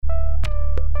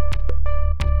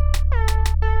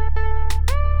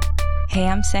Hey,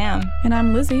 I'm Sam. And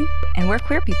I'm Lizzie. And we're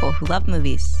queer people who love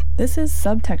movies. This is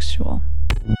Subtextual.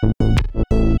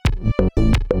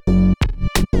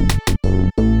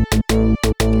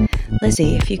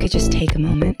 Lizzie, if you could just take a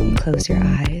moment and close your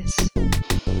eyes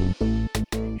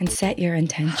and set your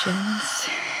intentions.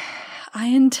 I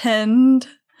intend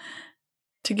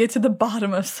to get to the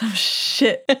bottom of some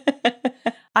shit.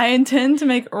 I intend to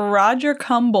make Roger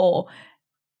Cumble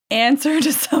answer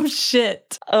to some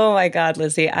shit. Oh my God,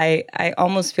 Lizzie. I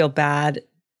almost feel bad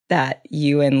that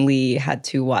you and Lee had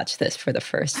to watch this for the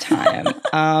first time.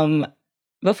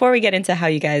 Before we get into how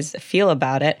you guys feel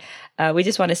about it, we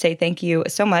just want to say thank you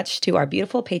so much to our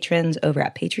beautiful patrons over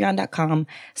at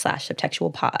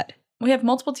patreon.com/subtextualpod. We have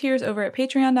multiple tiers over at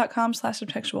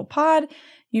patreon.com/subtextualpod.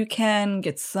 You can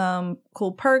get some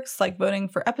cool perks like voting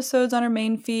for episodes on our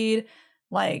main feed,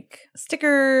 like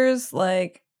stickers,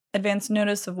 like advance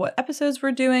notice of what episodes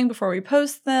we're doing before we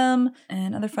post them,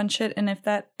 and other fun shit. And if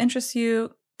that interests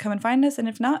you, come and find us. And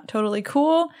if not, totally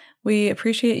cool. We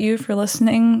appreciate you for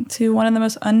listening to one of the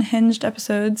most unhinged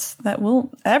episodes that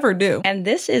we'll ever do. And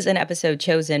this is an episode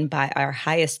chosen by our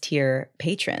highest tier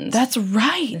patrons. That's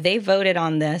right. They voted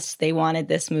on this. They wanted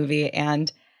this movie, and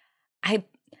I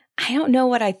don't know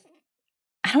what I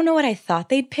thought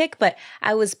they'd pick, but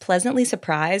I was pleasantly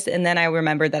surprised. And then I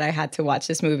remembered that I had to watch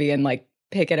this movie and like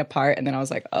pick it apart, and then I was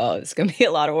like, oh, it's gonna be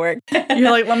a lot of work. You're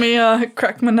like, let me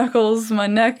crack my knuckles, my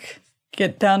neck.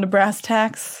 Get down to brass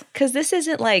tacks. Because this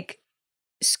isn't like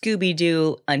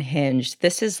Scooby-Doo Unhinged.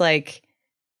 This is like,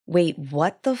 wait,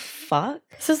 what the fuck?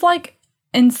 This is like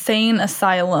Insane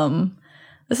Asylum.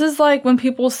 This is like when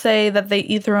people say that they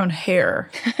eat their own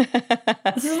hair.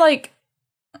 This is like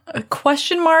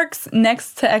question marks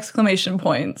next to exclamation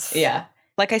points. Yeah.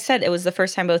 Like I said, it was the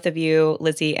first time both of you,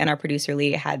 Lizzie, and our producer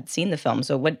Lee, had seen the film.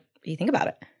 So what do you think about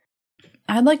it?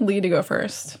 I'd like Lee to go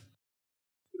first.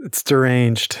 It's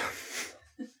deranged.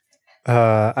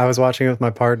 I was watching it with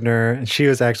my partner, and she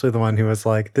was actually the one who was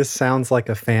like, this sounds like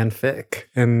a fanfic.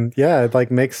 And yeah, it like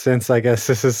makes sense. I guess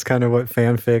this is kind of what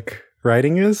fanfic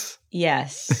writing is.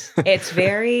 Yes. It's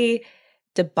very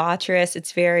debaucherous.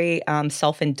 It's very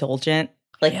self-indulgent.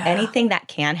 Like anything that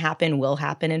can happen will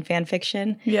happen in fan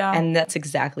fiction. Yeah. And that's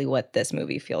exactly what this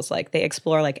movie feels like. They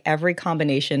explore like every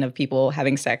combination of people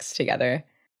having sex together.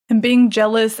 And being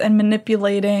jealous and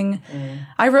manipulating.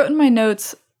 I wrote in my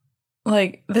notes,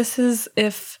 like, this is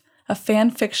if a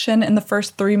fan fiction in the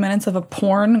first 3 minutes of a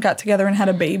porn got together and had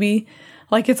a baby.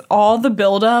 Like, it's all the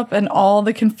buildup and all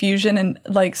the confusion and,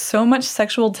 like, so much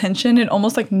sexual tension. It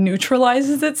almost, like,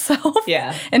 neutralizes itself.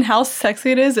 Yeah. And how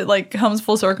sexy it is. It, like, comes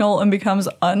full circle and becomes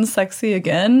unsexy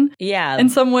again. Yeah. In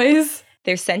some ways.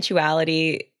 Their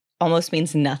sensuality almost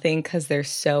means nothing because they're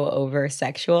so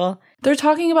over-sexual. They're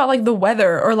talking about, like, the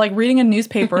weather or, like, reading a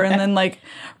newspaper and then, like,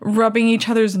 rubbing each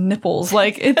other's nipples.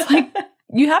 Like, it's, like,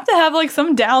 you have to have, like,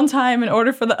 some downtime in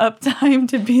order for the uptime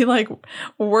to be, like,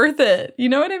 worth it. You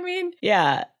know what I mean?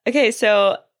 Yeah. Okay,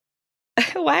 so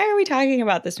why are we talking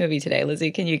about this movie today,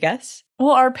 Lizzie? Can you guess? Well,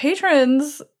 our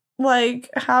patrons, like,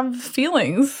 have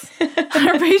feelings.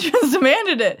 Our patrons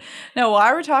demanded it. Now,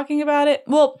 why we're talking about it?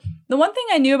 Well, the one thing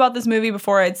I knew about this movie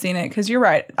before I'd seen it, because you're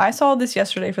right, I saw this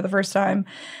yesterday for the first time.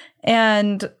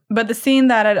 But the scene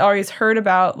that I'd always heard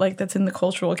about, like, that's in the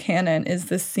cultural canon, is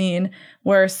this scene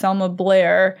where Selma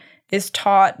Blair is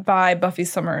taught by Buffy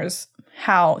Summers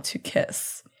how to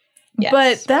kiss. Yes.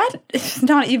 But that is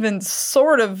not even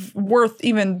sort of worth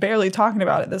even barely talking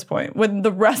about at this point when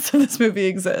the rest of this movie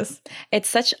exists. It's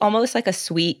such almost like a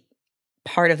sweet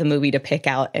part of the movie to pick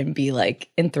out and be like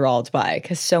enthralled by,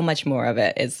 because so much more of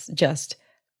it is just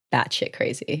batshit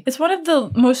crazy. It's one of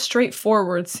the most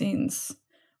straightforward scenes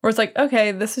where it's like,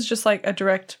 okay, this is just like a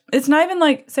direct, it's not even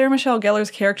like Sarah Michelle Gellar's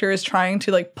character is trying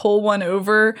to like pull one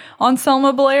over on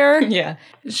Selma Blair. Yeah.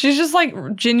 She's just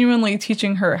like genuinely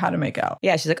teaching her how to make out.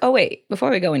 Yeah, she's like, oh wait, before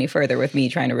we go any further with me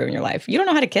trying to ruin your life, you don't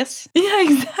know how to kiss? Yeah,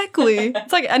 exactly.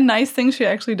 It's like a nice thing she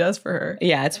actually does for her.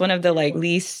 Yeah, it's one of the like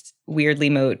least weirdly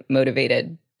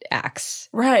motivated acts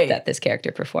that this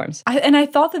character performs. I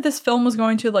thought that this film was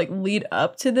going to like lead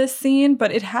up to this scene,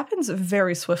 but it happens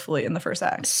very swiftly in the first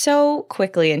act. So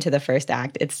quickly into the first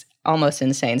act, it's almost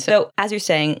insane. So as you're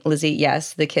saying, Lizzie,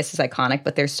 yes, the kiss is iconic,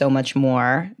 but there's so much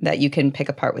more that you can pick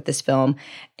apart with this film.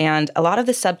 And a lot of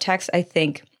the subtext, I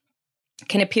think,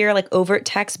 can appear like overt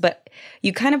text, but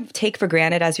you kind of take for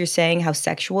granted, as you're saying, how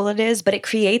sexual it is, but it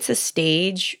creates a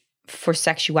stage for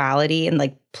sexuality and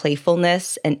like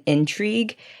playfulness and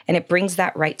intrigue, and it brings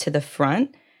that right to the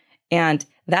front, and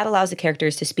that allows the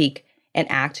characters to speak and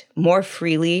act more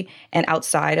freely and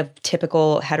outside of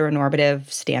typical heteronormative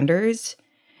standards.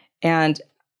 And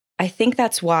I think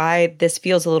that's why this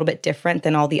feels a little bit different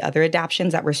than all the other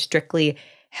adaptations that were strictly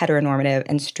heteronormative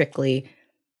and strictly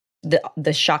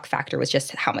the shock factor was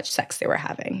just how much sex they were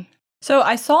having. So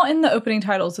I saw in the opening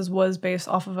titles this was based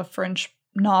off of a French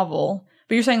novel,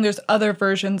 but you're saying there's other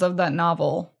versions of that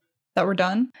novel that were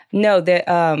done? No,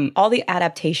 all the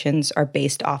adaptations are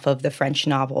based off of the French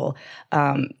novel,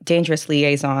 Dangerous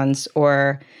Liaisons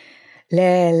or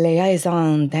Les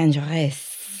Liaisons Dangereuses.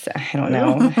 I don't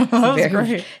know. That was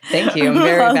great. Thank you. I'm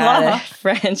very bad at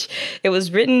French. It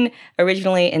was written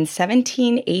originally in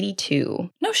 1782.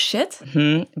 No shit.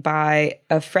 By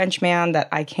a French man that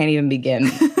I can't even begin.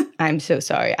 I'm so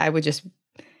sorry. I would just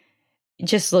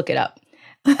look it up.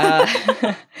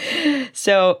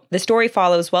 So the story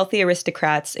follows wealthy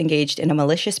aristocrats engaged in a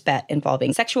malicious bet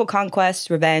involving sexual conquest,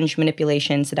 revenge,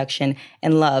 manipulation, seduction,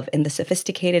 and love in the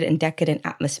sophisticated and decadent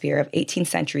atmosphere of 18th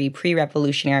century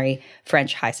pre-revolutionary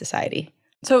French high society.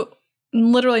 So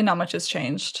literally not much has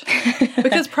changed.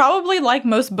 Because probably like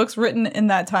most books written in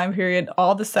that time period,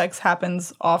 all the sex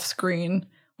happens off screen,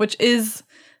 which is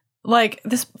like,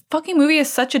 this fucking movie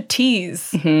is such a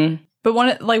tease. Mm-hmm. But one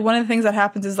of the things that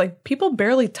happens is like people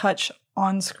barely touch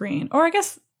on screen. Or I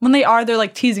guess when they are, they're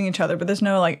like teasing each other, but there's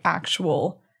no like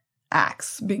actual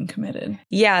acts being committed.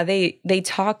 Yeah, they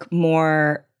talk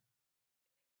more.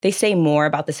 They say more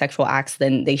about the sexual acts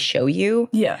than they show you.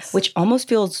 Yes. Which almost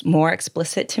feels more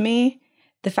explicit to me.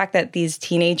 The fact that these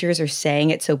teenagers are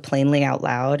saying it so plainly out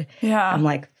loud. Yeah. I'm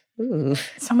like, ooh.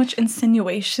 So much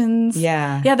insinuations.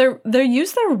 Yeah. Yeah, they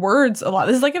use their words a lot.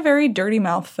 This is like a very dirty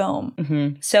mouth film.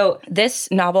 Mm-hmm. So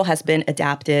this novel has been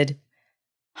adapted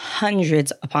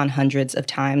hundreds upon hundreds of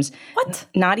times. What?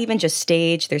 Not even just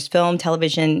stage. There's film,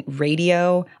 television,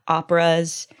 radio,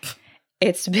 operas.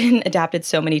 It's been adapted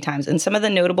so many times. And some of the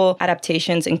notable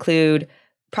adaptations include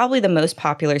probably the most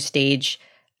popular stage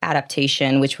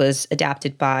adaptation, which was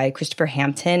adapted by Christopher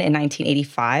Hampton in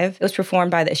 1985. It was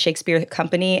performed by the Shakespeare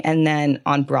Company and then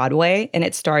on Broadway, and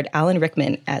it starred Alan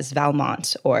Rickman as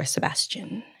Valmont or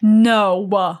Sebastian.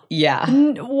 No. Yeah.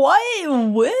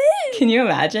 What? Can you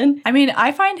imagine? I mean,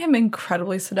 I find him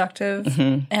incredibly seductive,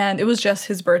 Mm-hmm. and it was just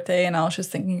his birthday, and I was just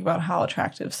thinking about how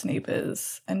attractive Snape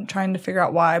is and trying to figure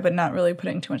out why, but not really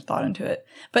putting too much thought into it.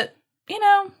 But, you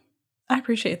know, I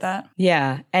appreciate that.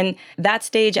 Yeah. And that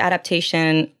stage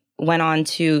adaptation went on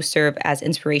to serve as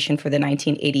inspiration for the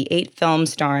 1988 film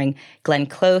starring Glenn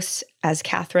Close as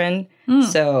Catherine.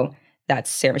 So that's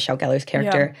Sarah Michelle Gellar's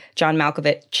character. Yeah. John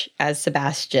Malkovich as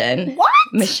Sebastian. What?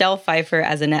 Michelle Pfeiffer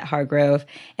as Annette Hargrove.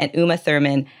 And Uma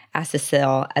Thurman as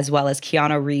Cecile, as well as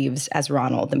Keanu Reeves as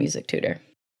Ronald, the music tutor.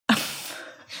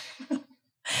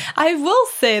 I will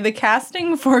say the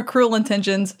casting for Cruel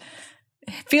Intentions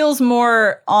feels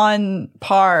more on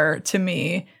par to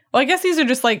me. Well, I guess these are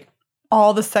just like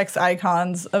all the sex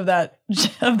icons of that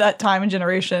time and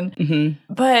generation.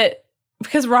 Mm-hmm. But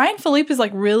because Ryan Philippe is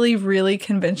like really, really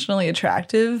conventionally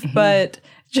attractive, but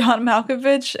John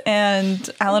Malkovich and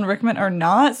Alan Rickman are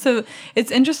not. So it's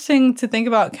interesting to think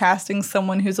about casting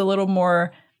someone who's a little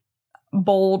more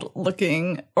bold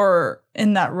looking or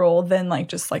in that role than like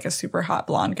just like a super hot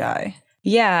blonde guy.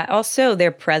 Yeah. Also,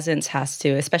 their presence has to,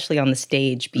 especially on the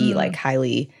stage, be like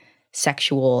highly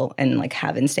sexual and like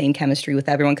have insane chemistry with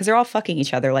everyone because they're all fucking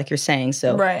each other, like you're saying.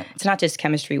 So Right. It's not just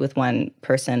chemistry with one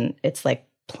person. It's like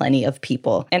plenty of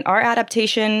people. And our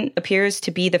adaptation appears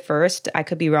to be the first, I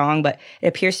could be wrong, but it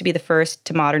appears to be the first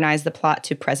to modernize the plot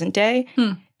to present day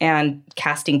and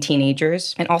casting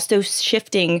teenagers and also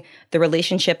shifting the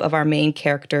relationship of our main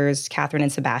characters, Catherine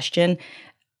and Sebastian.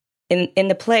 In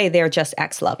the play, they're just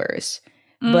ex-lovers.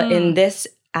 But in this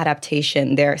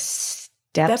adaptation, they're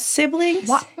step-siblings.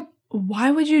 Why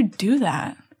would you do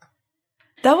that?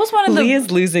 That was one of the...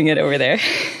 Leah's losing it over there.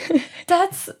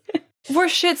 That's where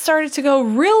shit started to go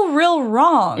real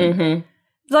wrong. Mm-hmm.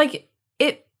 Like,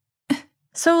 it...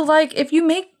 So, like, if you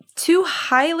make two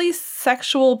highly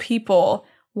sexual people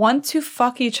want to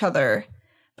fuck each other,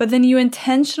 but then you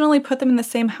intentionally put them in the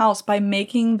same house by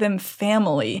making them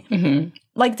family... Mm-hmm.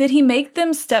 Like, did he make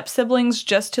them step-siblings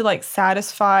just to, like,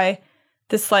 satisfy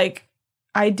this, like,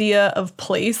 idea of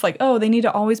place? Like, oh, they need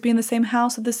to always be in the same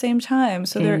house at the same time.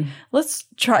 So let's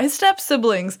try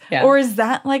step-siblings. Yeah. Or is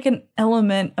that, like, an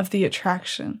element of the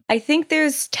attraction? I think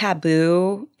there's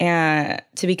taboo to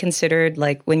be considered,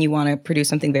 like, when you want to produce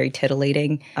something very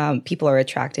titillating. People are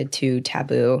attracted to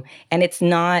taboo. And it's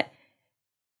not...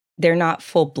 They're not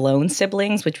full-blown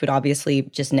siblings, which would obviously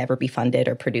just never be funded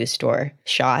or produced or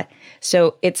shot.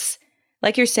 So it's,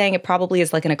 like you're saying, it probably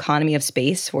is like an economy of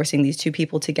space forcing these two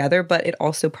people together, but it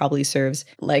also probably serves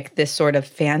like this sort of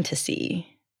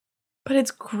fantasy. But it's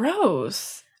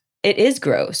gross. It is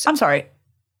gross. I'm sorry.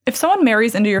 If someone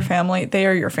marries into your family, they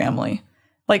are your family.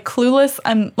 Like Clueless,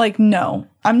 I'm like, no,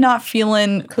 I'm not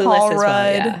feeling Clueless Paul as Rudd,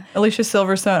 well, yeah. Alicia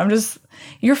Silverstone. I'm just,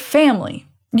 your family.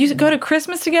 You go to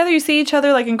Christmas together, you see each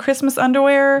other like in Christmas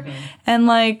underwear and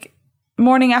like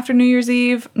morning after New Year's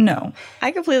Eve. No.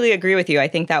 I completely agree with you. I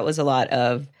think that was a lot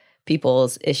of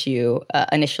people's issue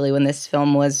initially when this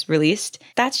film was released.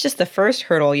 That's just the first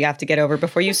hurdle you have to get over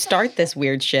before you start this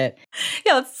weird shit.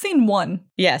 Yeah, that's scene 1.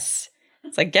 Yes.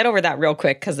 It's like, get over that real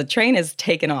quick because the train is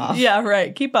taken off. Yeah,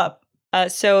 right. Keep up.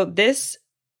 So this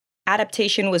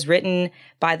adaptation was written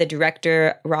by the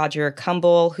director Roger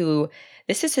Kumble, who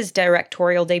this is his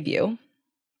directorial debut.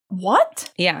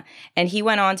 What? Yeah. And he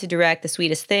went on to direct The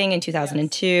Sweetest Thing in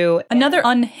 2002. Another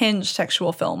unhinged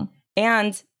sexual film.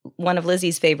 And one of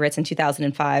Lizzie's favorites in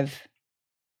 2005,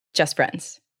 Just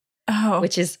Friends, Oh.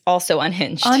 which is also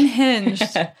unhinged.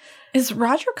 Unhinged. Is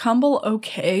Roger Kumble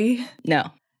okay?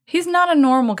 No. He's not a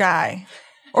normal guy.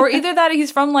 Or either that or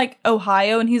he's from like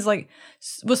Ohio and he's like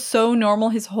was so normal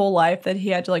his whole life that he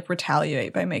had to like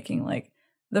retaliate by making like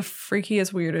the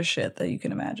freakiest, weirdest shit that you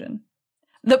can imagine.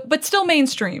 But still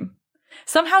mainstream.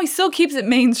 Somehow he still keeps it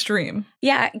mainstream.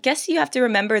 Yeah, I guess you have to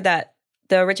remember that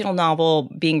the original novel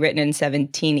being written in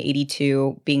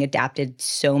 1782, being adapted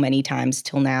so many times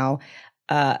till now,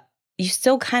 you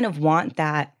still kind of want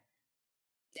that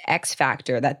X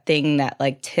factor, that thing that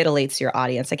like titillates your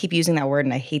audience. I keep using that word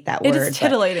and I hate that word. It is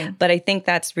titillating. But I think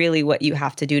that's really what you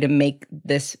have to do to make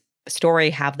this story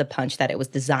have the punch that it was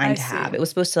designed to have. It was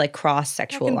supposed to like cross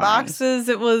sexual In lines. boxes,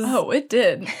 it was. Oh, it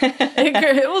did.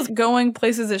 it was going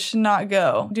places it should not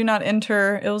go. Do not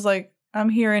enter. It was like, I'm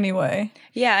here anyway.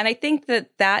 Yeah, and I think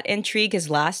that intrigue has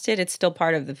lasted. It's still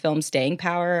part of the film's staying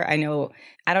power. I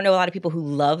don't know a lot of people who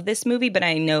love this movie, but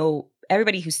I know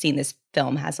everybody who's seen this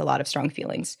film has a lot of strong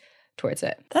feelings towards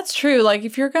it. That's true. Like,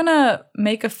 if you're gonna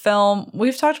make a film,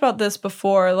 we've talked about this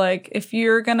before, like, if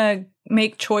you're gonna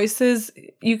make choices,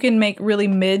 you can make really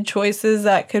mid choices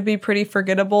that could be pretty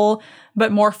forgettable,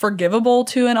 but more forgivable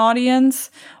to an audience,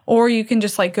 or you can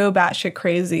just, like, go batshit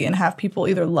crazy and have people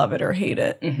either love it or hate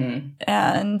it. Mm-hmm.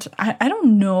 And I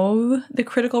don't know the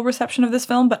critical reception of this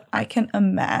film, but I can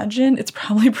imagine it's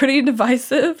probably pretty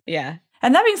divisive. Yeah.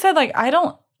 And that being said, like,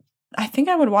 I think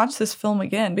I would watch this film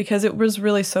again because it was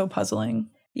really so puzzling.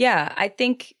 Yeah, I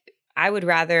think I would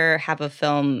rather have a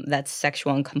film that's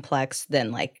sexual and complex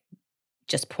than like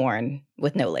just porn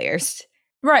with no layers.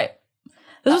 Right.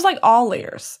 This was like all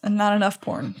layers and not enough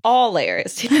porn. All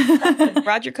layers.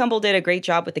 Roger Kumble did a great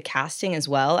job with the casting as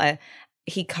well.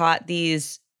 He caught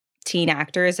these teen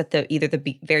actors at either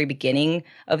the very beginning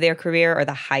of their career or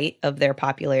the height of their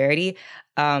popularity.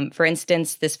 For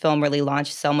instance, this film really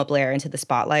launched Selma Blair into the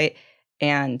spotlight,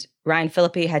 and Ryan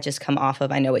Phillippe had just come off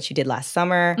of I Know What You Did Last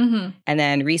Summer, and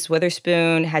then Reese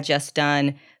Witherspoon had just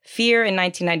done Fear in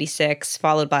 1996,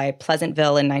 followed by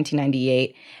Pleasantville in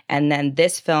 1998, and then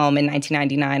this film in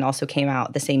 1999 also came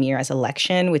out the same year as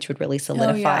Election, which would really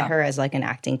solidify her as like an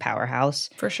acting powerhouse.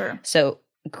 For sure. So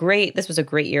great. This was a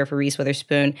great year for Reese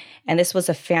Witherspoon, and this was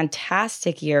a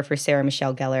fantastic year for Sarah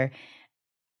Michelle Gellar.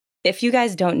 If you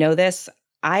guys don't know this,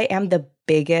 I am the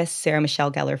biggest Sarah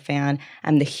Michelle Gellar fan.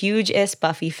 I'm the hugest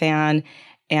Buffy fan,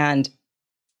 and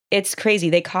it's crazy.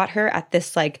 They caught her at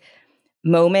this like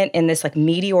moment in this like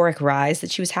meteoric rise that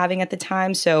she was having at the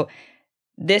time. So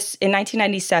this in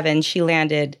 1997, she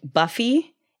landed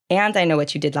Buffy and I Know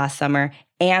What You Did Last Summer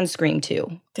and Scream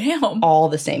 2. Damn. All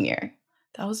the same year.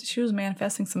 She was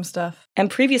manifesting some stuff. And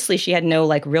previously she had no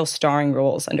like real starring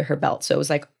roles under her belt. So it was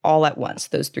like all at once,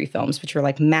 those 3 films, which were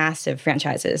like massive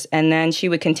franchises. And then she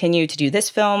would continue to do this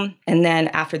film. And then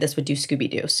after this would do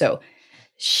Scooby-Doo. So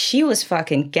she was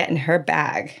fucking getting her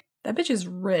bag. That bitch is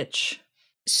rich.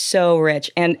 So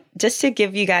rich. And just to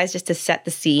give you guys, just to set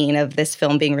the scene of this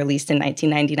film being released in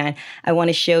 1999, I want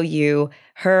to show you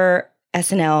her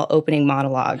SNL opening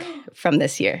monologue from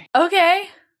this year. Okay.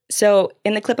 So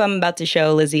in the clip I'm about to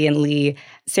show, Lizzie and Lee,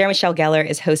 Sarah Michelle Gellar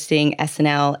is hosting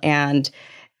SNL, and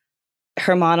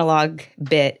her monologue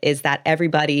bit is that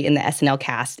everybody in the SNL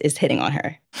cast is hitting on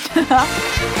her. Ladies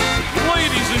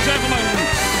and gentlemen,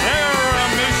 Sarah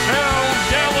Michelle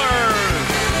Gellar.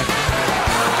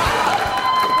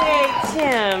 Hey,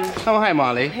 Tim. Oh, hi,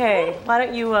 Molly. Hey, why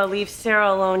don't you leave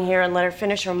Sarah alone here and let her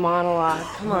finish her monologue?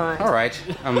 Come on. All right.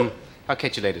 I'll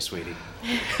catch you later, sweetie.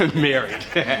 Married.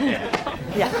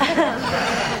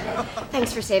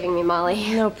 Thanks for saving me,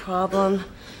 Molly. No problem.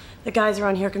 The guys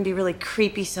around here can be really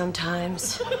creepy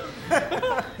sometimes.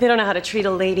 They don't know how to treat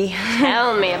a lady.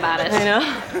 Tell me about it. I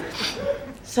know.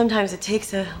 Sometimes it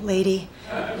takes a lady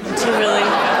to really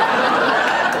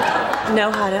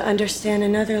know how to understand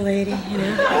another lady, you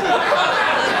know?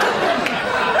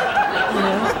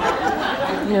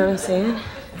 You know what I'm saying?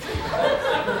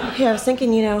 Yeah, I was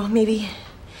thinking, maybe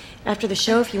after the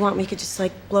show, if you want, we could just,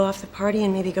 blow off the party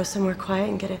and maybe go somewhere quiet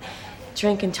and get a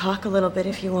drink and talk a little bit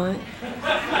if you want.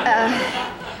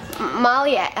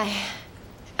 Molly,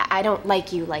 I don't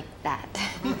like you like that.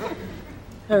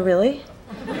 Oh, really?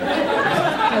 Oh,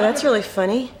 that's really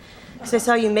funny. Because I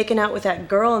saw you making out with that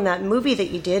girl in that movie that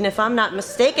you did, and if I'm not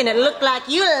mistaken, it looked like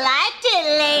you liked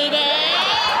it, lady.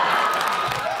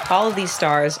 All of these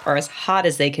stars are as hot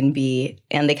as they can be,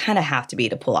 and they kind of have to be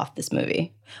to pull off this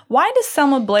movie. Why does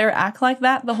Selma Blair act like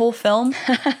that the whole film?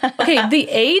 Okay, the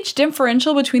age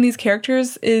differential between these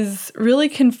characters is really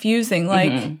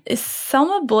confusing. Is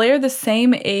Selma Blair the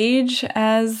same age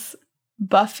as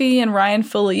Buffy and Ryan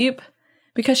Philippe?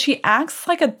 Because she acts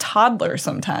like a toddler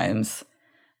sometimes.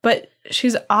 But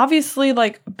she's obviously,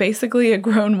 basically a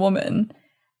grown woman.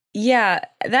 Yeah,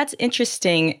 that's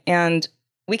interesting. And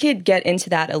we could get into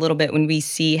that a little bit when we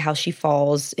see how she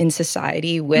falls in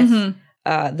society with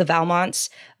the Valmonts.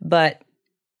 But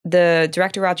the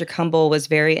director, Roger Kumble, was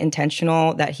very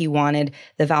intentional that he wanted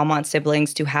the Valmont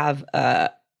siblings to have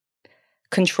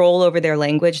control over their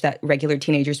language that regular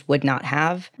teenagers would not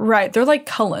have. Right. They're like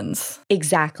Cullens.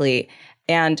 Exactly.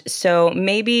 And so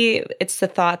maybe it's the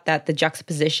thought that the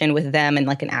juxtaposition with them and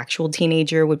an actual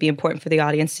teenager would be important for the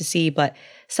audience to see. But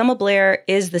Selma Blair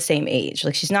is the same age.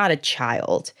 She's not a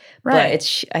child. Right.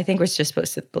 But I think we're just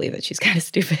supposed to believe that she's kind of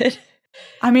stupid.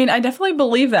 I mean, I definitely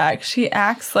believe that. She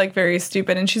acts very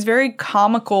stupid and she's very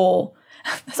comical.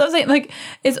 So I'm saying,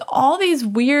 it's all these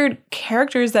weird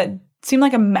characters that seem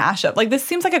like a mashup. This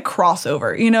seems like a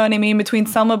crossover, you know what I mean? Between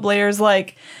Selma Blair's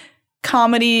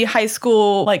comedy, high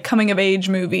school, coming of age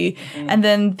movie, and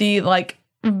then the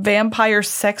vampire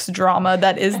sex drama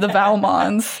that is the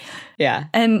Valmonts. Yeah.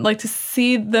 And to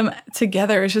see them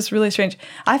together is just really strange.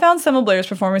 I found Selma Blair's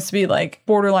performance to be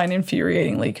borderline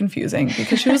infuriatingly confusing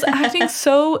because she was acting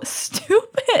so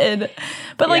stupid.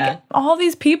 But all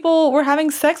these people were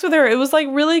having sex with her. It was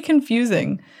really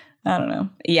confusing. I don't know.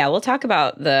 Yeah, we'll talk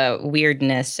about the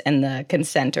weirdness and the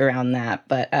consent around that.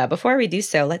 But before we do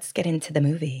so, let's get into the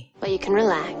movie. Well, you can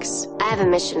relax. I have a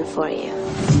mission for you.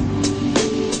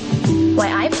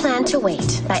 Why, I Plan to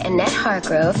Wait by Annette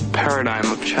Hargrove.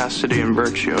 Paradigm of chastity and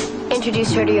virtue.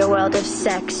 Introduce her to your world of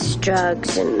sex,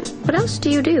 drugs, and what else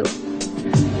do you do?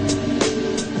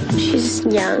 She's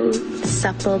young,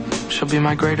 supple. She'll be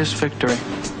my greatest victory.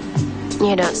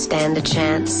 You don't stand a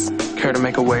chance. Care to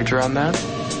make a wager on that?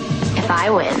 If I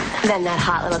win, then that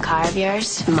hot little car of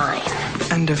yours, mine.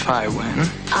 And if I win?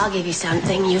 I'll give you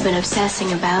something you've been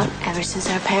obsessing about ever since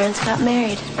our parents got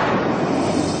married.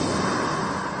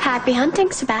 Happy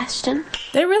hunting, Sebastian.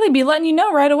 They really be letting you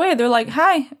know right away. They're like,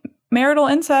 hi, marital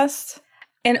incest.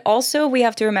 And also we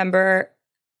have to remember,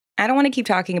 I don't want to keep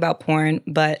talking about porn,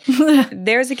 but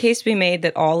there's a case to be made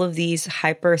that all of these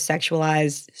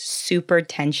hyper-sexualized, super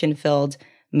tension-filled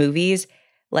movies,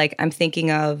 I'm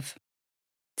thinking of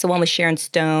the one with Sharon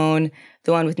Stone,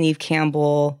 the one with Neve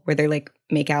Campbell, where they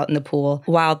make out in the pool,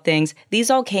 Wild Things. These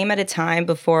all came at a time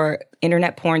before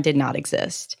internet porn did not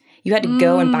exist. You had to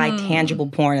go and buy tangible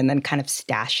porn and then kind of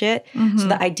stash it. So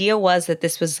the idea was that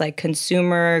this was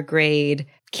consumer grade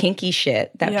kinky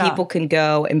shit that people can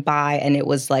go and buy, and it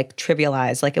was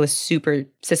trivialized, it was super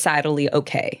societally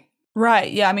okay.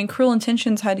 Right. Yeah. I mean, Cruel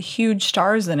Intentions had huge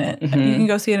stars in it. You can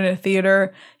go see it in a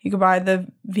theater. You can buy the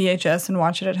VHS and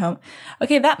watch it at home.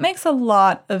 Okay, that makes a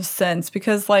lot of sense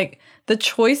because the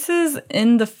choices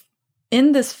in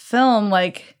this film,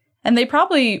 and they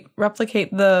probably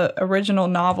replicate the original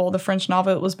novel, the French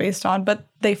novel it was based on, but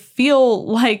they feel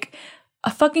like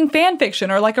a fucking fan fiction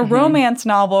or a romance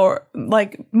novel or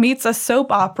meets a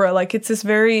soap opera. It's this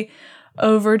very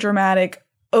over dramatic,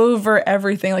 over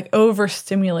everything,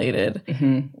 overstimulated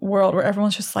world where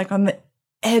everyone's just on the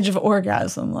edge of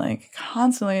orgasm,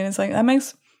 constantly. And it's that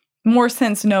makes more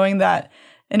sense knowing that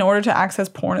in order to access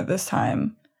porn at this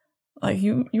time,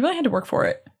 you really had to work for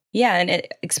it. Yeah, and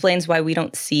it explains why we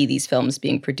don't see these films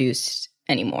being produced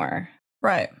anymore.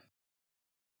 Right.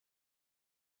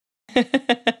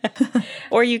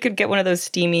 Or you could get one of those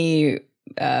steamy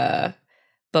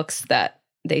books that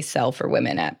they sell for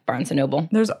women at Barnes & Noble.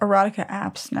 There's erotica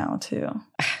apps now, too.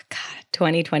 God,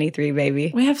 2023,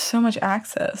 baby. We have so much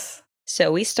access.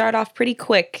 So we start off pretty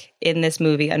quick in this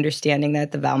movie understanding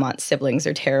that the Valmont siblings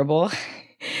are terrible.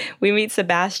 We meet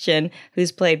Sebastian,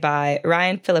 who's played by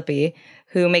Ryan Philippe,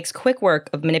 who makes quick work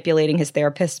of manipulating his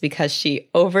therapist because she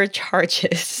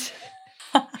overcharges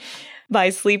by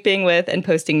sleeping with and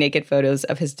posting naked photos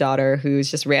of his daughter,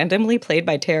 who's just randomly played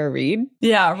by Tara Reid.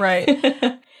 Yeah,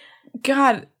 right.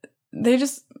 God, they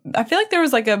just I feel like there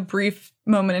was like a brief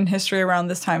moment in history around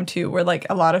this time too, where like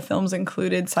a lot of films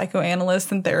included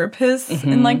psychoanalysts and therapists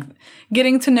and like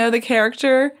getting to know the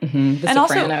character. The and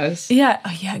Sopranos. Also, yeah,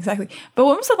 exactly. But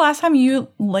when was the last time you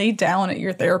laid down at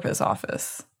your therapist's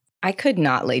office? I could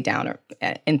not lay down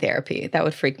in therapy. That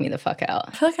would freak me the fuck out.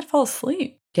 I feel like I'd fall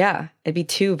asleep. Yeah, it'd be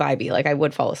too vibey. Like I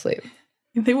would fall asleep.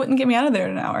 They wouldn't get me out of there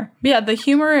in an hour. But yeah, the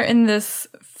humor in this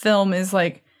film is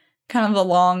like kind of the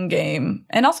long game.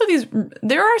 And also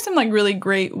there are some like really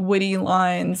great witty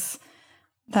lines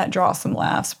that draw some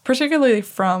laughs, particularly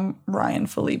from Ryan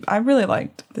Philippe. I really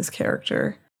liked this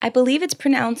character. I believe it's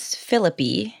pronounced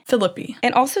Philippi. Philippi.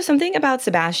 And also something about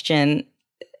Sebastian,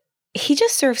 he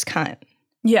just serves cunt.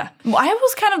 Yeah. Well, I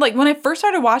was kind of like, when I first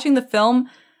started watching the film,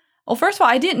 well, first of all,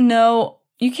 I didn't know,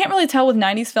 you can't really tell with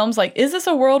 90s films, like, is this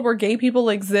a world where gay people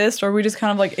exist or we just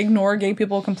kind of like ignore gay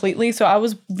people completely? So I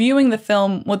was viewing the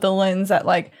film with the lens that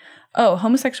like, oh,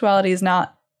 homosexuality is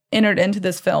not entered into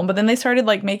this film. But then they started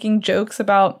like making jokes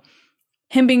about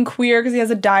him being queer because he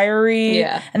has a diary.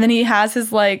 Yeah. And then he has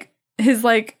his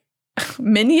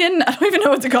minion. I don't even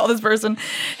know what to call this person.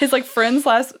 His like friend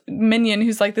 / minion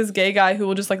who's like this gay guy who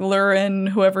will just like lure in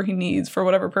whoever he needs for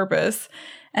whatever purpose.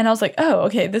 And I was like, oh,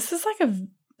 okay, this is like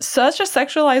such a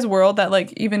sexualized world that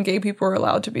like even gay people are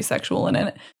allowed to be sexual in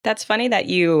it. That's funny that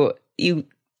you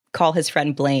call his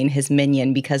friend Blaine his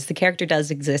minion because the character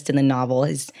does exist in the novel.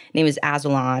 His name is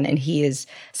Azulon and he is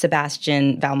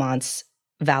Sebastian Valmont's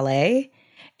valet.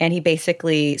 And he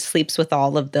basically sleeps with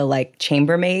all of the like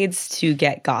chambermaids to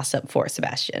get gossip for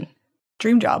Sebastian.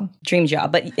 Dream job.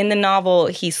 But in the novel,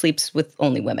 he sleeps with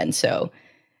only women. So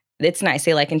it's nice.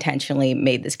 They like intentionally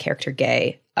made this character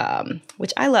gay,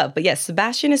 which I love. But yes,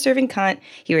 Sebastian is serving cunt.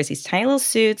 He wears these tiny little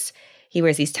suits. He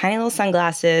wears these tiny little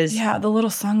sunglasses. Yeah, the little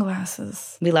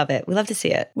sunglasses. We love it. We love to see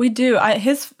it. We do.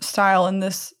 His style in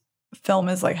this film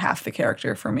is like half the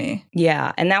character for me.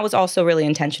 Yeah, and that was also really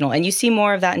intentional. And you see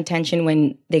more of that intention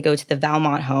when they go to the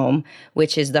Valmont home,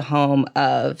 which is the home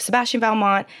of Sebastian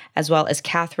Valmont, as well as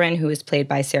Catherine, who is played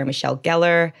by Sarah Michelle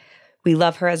Gellar. We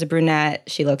love her as a brunette.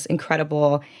 She looks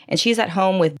incredible. And she's at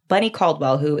home with Bunny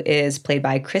Caldwell, who is played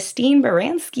by Christine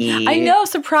Baranski. I know,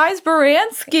 Surprise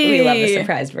Baranski. We love the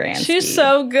Surprise Baranski. She's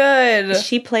so good.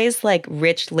 She plays like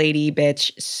rich lady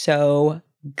bitch so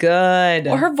good.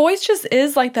 Well, her voice just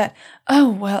is like that. Oh,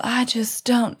 well, I just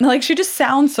don't. Like, she just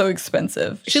sounds so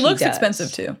expensive. She looks does.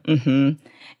 expensive, too. Mm-hmm.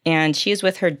 And she is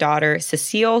with her daughter,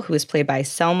 Cecile, who is played by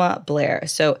Selma Blair.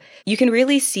 So you can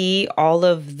really see all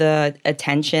of the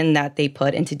attention that they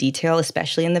put into detail,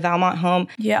 especially in the Valmont home.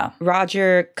 Yeah.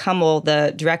 Roger Kummel,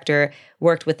 the director,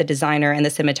 worked with the designer and the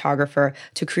cinematographer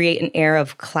to create an air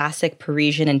of classic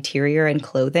Parisian interior and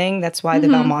clothing. That's why the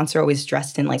Valmonts are always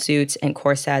dressed in like suits and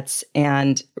corsets.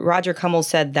 And Roger Kummel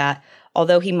said that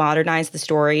although he modernized the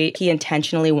story, he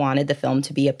intentionally wanted the film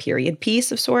to be a period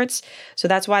piece of sorts. So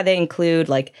that's why they include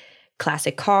like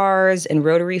classic cars and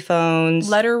rotary phones.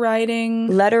 Letter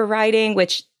writing,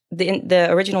 which the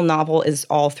original novel is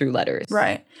all through letters.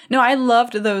 Right. No, I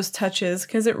loved those touches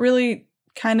because it really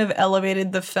kind of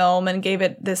elevated the film and gave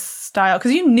it this style.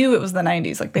 Because you knew it was the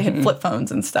 90s. Like, they had flip phones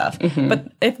and stuff.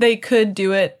 But if they could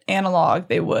do it analog,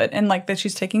 they would. And, like, that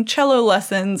she's taking cello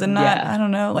lessons and not, I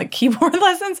don't know, like, keyboard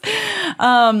lessons.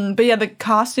 But, yeah, the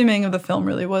costuming of the film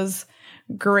really was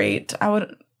great. I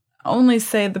would only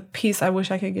say the piece I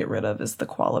wish I could get rid of is the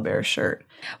koala bear shirt.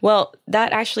 Well,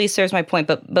 that actually serves my point.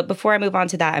 But before I move on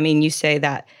to that, I mean, you say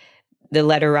that the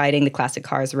letter writing, the classic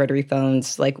cars, the rotary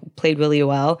phones, like, played really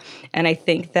well. And I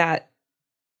think that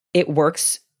it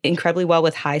works incredibly well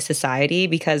with high society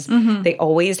because they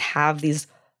always have these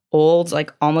old,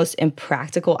 like, almost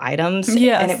impractical items.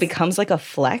 Yes. And it becomes like a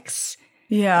flex.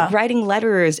 Yeah. Writing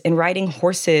letters and riding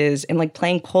horses and, like,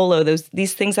 playing polo,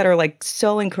 these things that are, like,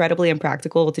 so incredibly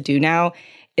impractical to do now.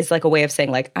 It's like a way of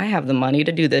saying, like, I have the money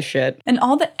to do this shit. And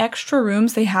all the extra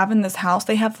rooms they have in this house,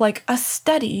 they have, like, a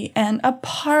study and a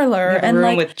parlor. A and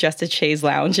room like, with just a chaise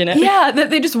lounge in it. Yeah, that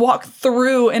they just walk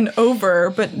through and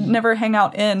over, but never hang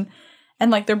out in. And,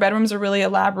 like, their bedrooms are really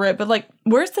elaborate. But, like,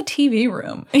 where's the TV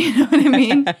room? You know what I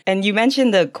mean? And you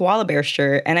mentioned the koala bear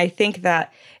shirt. And I think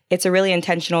that it's a really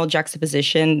intentional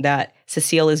juxtaposition that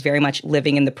Cecile is very much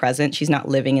living in the present. She's not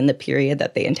living in the period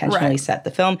that they intentionally set the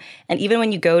film. And even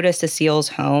when you go to Cecile's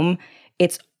home,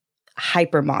 it's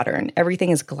hyper modern. Everything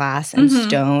is glass and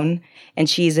stone. And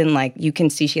she's in, like, you can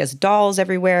see she has dolls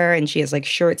everywhere and she has, like,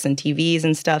 shirts and TVs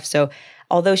and stuff. So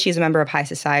although she's a member of high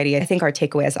society, I think our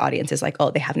takeaway as audience is like,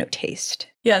 oh, they have no taste.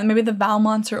 Yeah, maybe the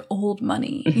Valmonts are old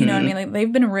money. You know what I mean? Like,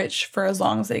 they've been rich for as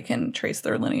long as they can trace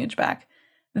their lineage back.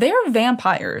 they're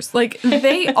vampires. Like,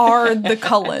 they are the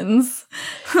Cullens.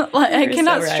 Like, I You're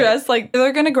cannot so right. stress, like,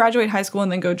 they're going to graduate high school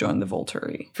and then go join the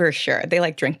Volturi. For sure. They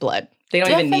like drink blood. They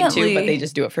don't even need to, Definitely. but they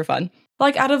just do it for fun.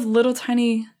 Like, out of little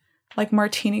tiny, like,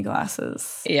 martini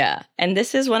glasses. Yeah. And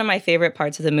this is one of my favorite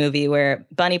parts of the movie where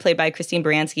Bunny, played by Christine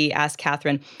Baranski, asks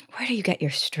Catherine, where do you get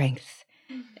your strength?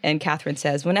 And Catherine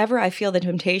says, whenever I feel the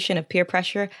temptation of peer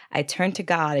pressure, I turn to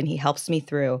God and he helps me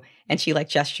through. And she like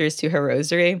gestures to her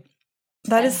rosary.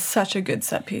 That is such a good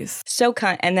set piece. So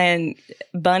and then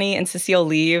Bunny and Cecile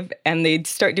leave and they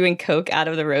start doing coke out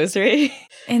of the rosary.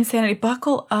 Insanity.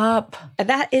 Buckle up.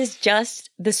 That is just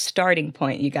the starting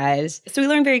point, you guys. So we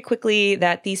learn very quickly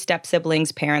that these step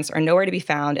siblings' parents are nowhere to be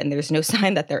found and there's no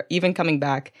sign that they're even coming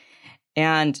back.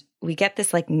 And we get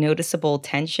this like noticeable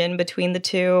tension between the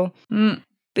two.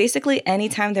 Basically,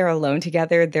 anytime they're alone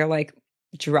together, they're like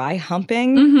dry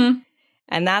humping. Mm-hmm.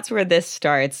 And that's where this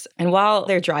starts. And while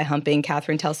they're dry humping,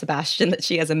 Catherine tells Sebastian that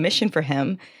she has a mission for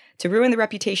him to ruin the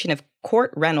reputation of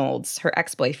Court Reynolds, her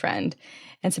ex-boyfriend.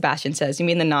 And Sebastian says, you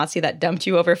mean the Nazi that dumped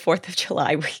you over 4th of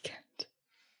July weekend?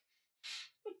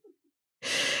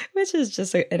 Which is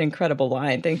just an incredible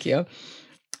line. Thank you.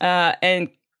 And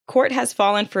Court has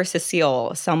fallen for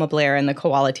Cecile, Selma Blair, in the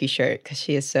koala t-shirt because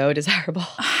she is so desirable.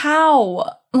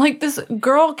 How? Like, this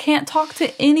girl can't talk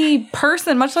to any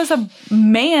person, much less a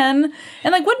man.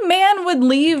 And, like, what man would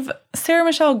leave Sarah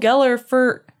Michelle Gellar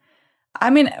for... I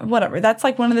mean, whatever. That's,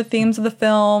 like, one of the themes of the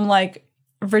film, like,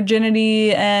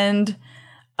 virginity and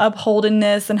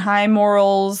upholdenness and high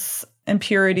morals and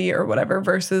purity or whatever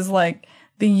versus, like,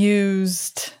 the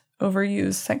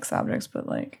overused sex objects, but,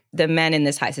 like... The men in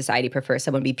this high society prefer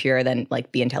someone be pure than,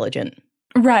 like, be intelligent.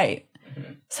 Right.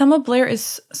 Selma Blair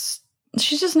is...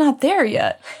 She's just not there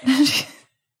yet.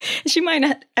 She might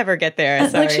not ever get there.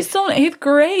 Sorry. Like, she's still in 8th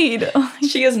grade.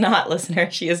 She is not,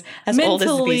 listener. She is as old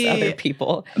as these other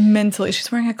people. Mentally. She's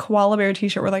wearing a koala bear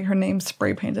t-shirt with, like, her name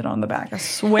spray painted on the back. I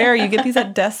swear you get these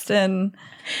at Destin.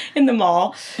 In the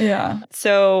mall. Yeah.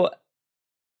 So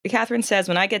Catherine says,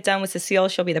 when I get done with Cecile,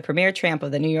 she'll be the premier tramp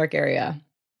of the New York area.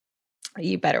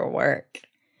 You better work.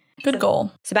 Good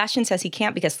goal. Sebastian says he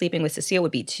can't because sleeping with Cecile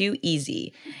would be too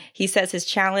easy. He says his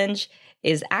challenge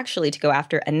is actually to go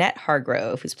after Annette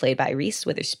Hargrove, who's played by Reese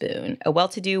Witherspoon, a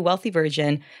well-to-do, wealthy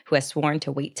virgin who has sworn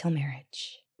to wait till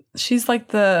marriage. She's like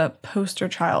the poster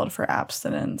child for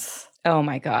abstinence. Oh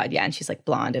my God, yeah. And she's like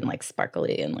blonde and like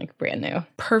sparkly and like brand new.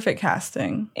 Perfect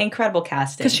casting. Incredible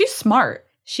casting. Because she's smart.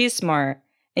 She's smart.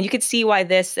 And you could see why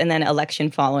this and then election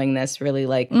following this really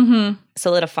like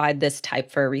solidified this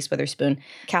type for Reese Witherspoon.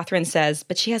 Catherine says,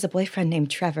 but she has a boyfriend named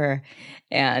Trevor.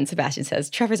 And Sebastian says,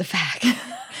 Trevor's a fag.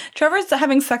 Trevor's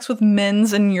having sex with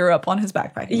men's in Europe on his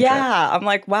backpacking trip. Yeah. I'm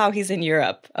like, wow, he's in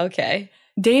Europe. Okay.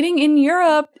 Dating in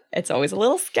Europe. It's always a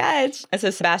little sketch. And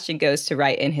so Sebastian goes to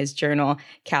write in his journal.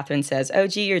 Catherine says, oh,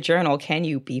 gee, your journal. Can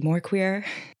you be more queer?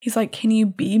 He's like, can you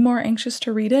be more anxious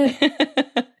to read it?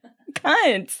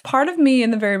 Cunt. Part of me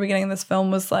in the very beginning of this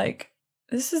film was like,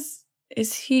 is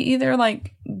he either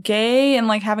like gay and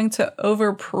like having to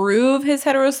overprove his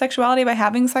heterosexuality by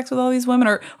having sex with all these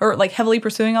women or like heavily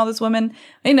pursuing all these women?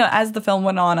 You know, as the film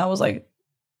went on, I was like,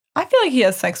 I feel like he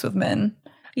has sex with men.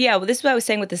 Yeah, well, this is what I was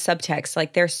saying with the subtext.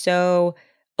 Like, they're so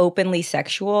openly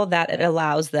sexual that it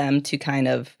allows them to kind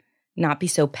of not be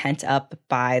so pent up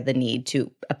by the need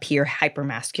to appear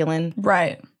hypermasculine.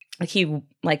 Right. Like, he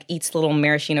like eats little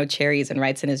maraschino cherries and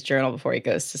writes in his journal before he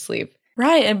goes to sleep.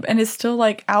 Right, and is still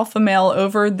like alpha male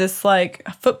over this like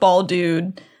football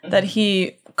dude that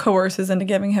he coerces into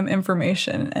giving him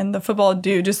information, and the football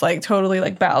dude just like totally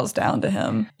like bows down to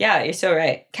him. Yeah, you're so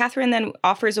right. Catherine then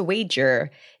offers a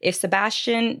wager. If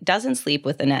Sebastian doesn't sleep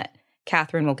with Annette,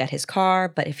 Catherine will get his car,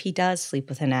 but if he does sleep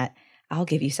with Annette, I'll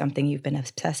give you something you've been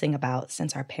obsessing about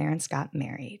since our parents got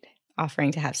married.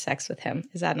 Offering to have sex with him.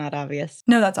 Is that not obvious?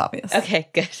 No, that's obvious. Okay,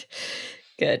 good.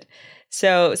 Good.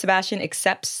 So Sebastian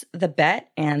accepts the bet,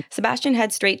 and Sebastian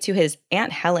heads straight to his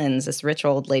Aunt Helen's, this rich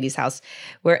old lady's house,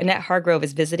 where Annette Hargrove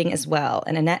is visiting as well.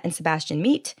 And Annette and Sebastian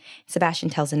meet. Sebastian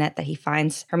tells Annette that he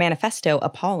finds her manifesto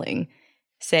appalling,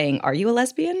 saying, are you a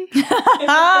lesbian?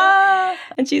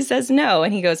 And she says no.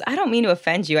 And he goes, I don't mean to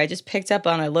offend you. I just picked up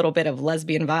on a little bit of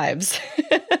lesbian vibes.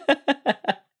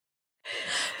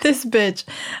 This bitch.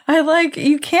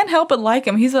 You can't help but like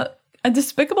him. He's a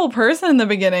despicable person in the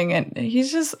beginning, and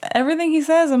he's just, everything he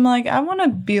says, I'm like, I want to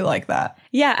be like that.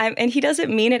 Yeah, and he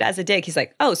doesn't mean it as a dig. He's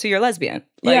like, oh, so you're lesbian.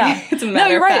 Like, yeah. It's a matter no,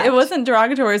 you're of right. fact. It wasn't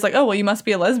derogatory. It's like, oh, well, you must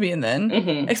be a lesbian then.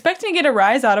 Mm-hmm. Expecting to get a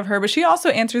rise out of her, but she also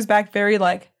answers back very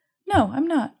like, no, I'm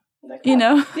not. You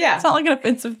know? Yeah. It's not like an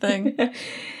offensive thing.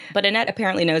 But Annette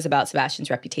apparently knows about Sebastian's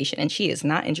reputation, and she is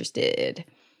not interested.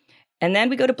 And then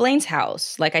we go to Blaine's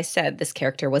house. Like I said, this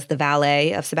character was the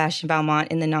valet of Sebastian Valmont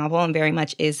in the novel and very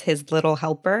much is his little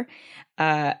helper.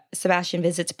 Sebastian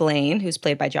visits Blaine, who's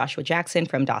played by Joshua Jackson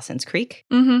from Dawson's Creek.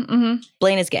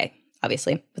 Blaine is gay,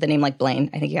 obviously. With a name like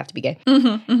Blaine, I think you have to be gay.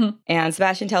 And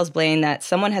Sebastian tells Blaine that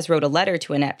someone has wrote a letter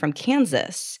to Annette from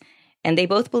Kansas. And they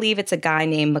both believe it's a guy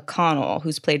named McConnell,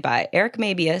 who's played by Eric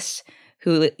Mabius,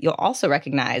 who you'll also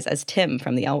recognize as Tim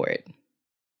from The L Word.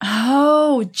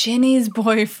 Oh, Jenny's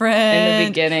boyfriend. In the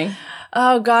beginning.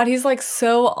 Oh, God, he's like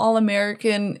so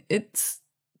all-American. It's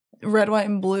red, white,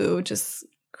 and blue. Just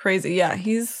crazy. Yeah,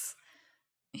 he's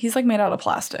like made out of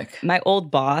plastic. My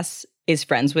old boss is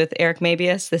friends with Eric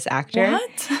Mabius, this actor.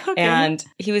 What? Okay. And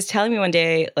he was telling me one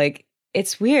day, like,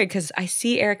 it's weird because I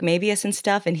see Eric Mabius and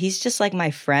stuff, and he's just like my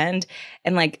friend.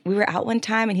 And like, we were out one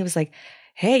time and he was like,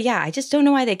 hey, yeah, I just don't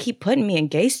know why they keep putting me in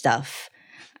gay stuff.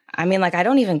 I mean, like, I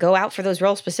don't even go out for those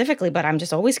roles specifically, but I'm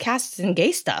just always cast in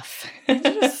gay stuff.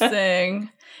 Interesting.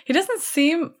 He doesn't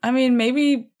seem, I mean,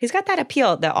 maybe. He's got that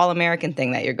appeal, the all-American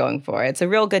thing that you're going for. It's a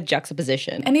real good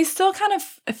juxtaposition. And he's still kind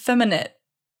of effeminate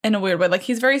in a weird way. Like,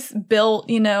 he's very built,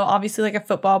 you know, obviously like a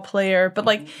football player. But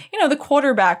like, you know, the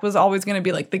quarterback was always going to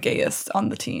be like the gayest on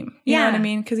the team. You know what I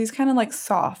mean? Because he's kind of like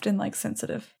soft and like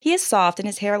sensitive. He is soft and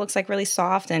his hair looks like really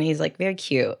soft and he's like very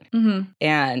cute.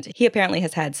 And he apparently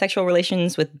has had sexual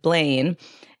relations with Blaine.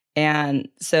 And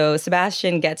so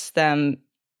Sebastian gets them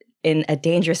in a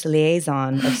dangerous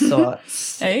liaison of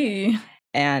sorts. Hey.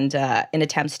 And in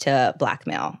attempts to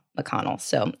blackmail McConnell.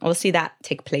 So we'll see that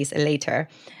take place later.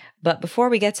 But before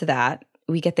we get to that,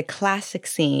 we get the classic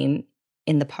scene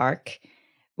in the park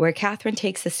where Catherine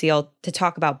takes the seal to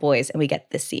talk about boys, and we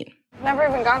get this scene. Never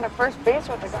even gone to first base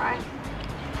with a guy.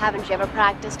 Haven't you ever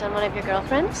practiced on one of your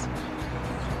girlfriends?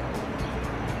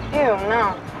 Ew,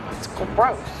 no. It's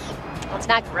gross. Well, it's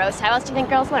not gross. How else do you think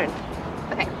girls learn?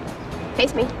 Okay,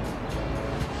 face me.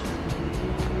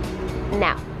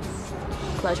 Now,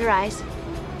 close your eyes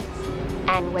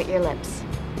and wet your lips.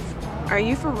 Are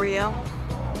you for real?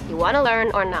 You want to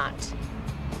learn or not?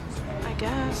 I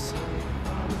guess.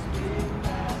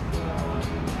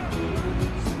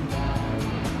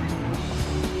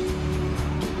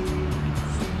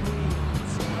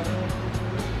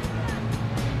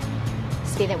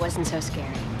 See, that wasn't so scary.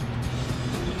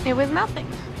 It was nothing.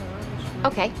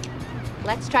 Okay,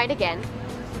 let's try it again.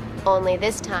 Only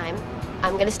this time,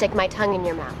 I'm gonna stick my tongue in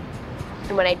your mouth.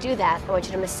 And when I do that, I want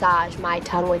you to massage my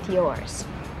tongue with yours.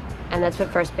 And that's what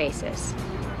first base is.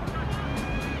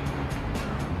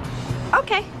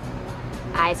 Okay.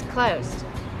 Eyes closed.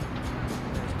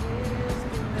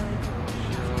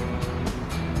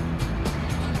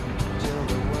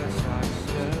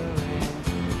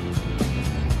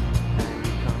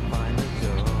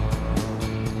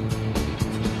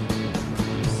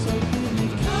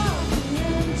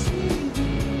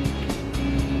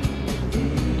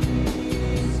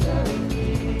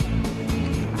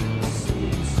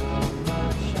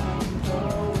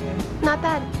 Not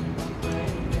bad.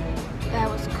 That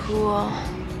was cool.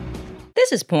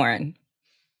 This is porn.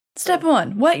 Step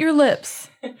 1, wet your lips.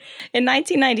 In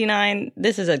 1999,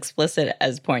 this is as explicit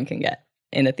as porn can get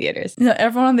in the theaters. You know,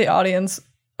 everyone in the audience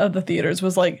of the theaters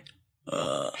was like,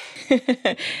 ugh.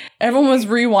 Everyone was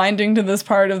rewinding to this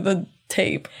part of the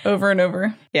tape over and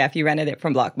over. Yeah, if you rented it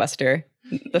from Blockbuster,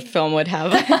 the film would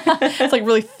have. It's like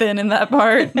really thin in that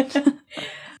part.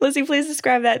 Lizzie, please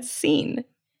describe that scene.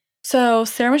 So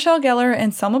Sarah Michelle Gellar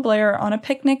and Selma Blair are on a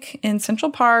picnic in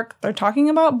Central Park. They're talking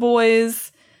about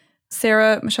boys.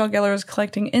 Sarah Michelle Gellar is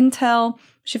collecting intel.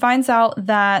 She finds out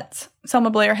that Selma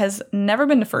Blair has never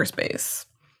been to first base.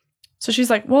 So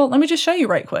she's like, well, let me just show you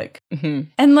right quick.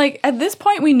 And like at this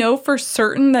point, we know for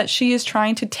certain that she is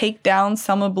trying to take down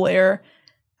Selma Blair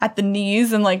at the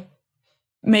knees and like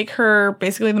make her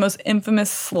basically the most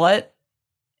infamous slut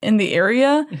in the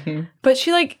area. But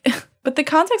she like... But the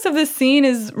context of this scene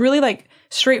is really like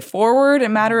straightforward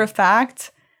and matter of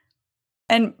fact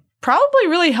and probably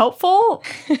really helpful.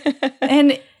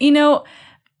 And, you know,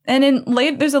 and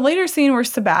there's a later scene where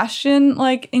Sebastian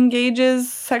like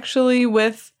engages sexually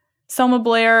with Selma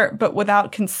Blair, but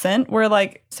without consent, where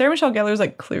like Sarah Michelle Gellar is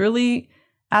like clearly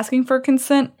asking for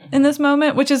consent in this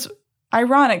moment, which is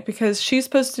ironic because she's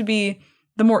supposed to be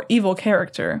the more evil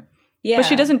character. Yeah. But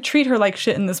she doesn't treat her like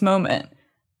shit in this moment.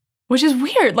 Which is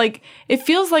weird. Like, it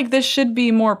feels like this should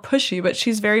be more pushy, but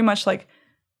she's very much like,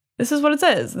 this is what it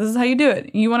says. This is how you do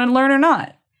it. You want to learn or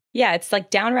not? Yeah, it's like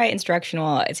downright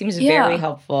instructional. It seems very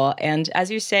helpful. And as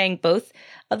you're saying, both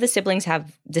of the siblings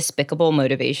have despicable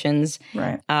motivations.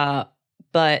 Right.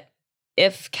 But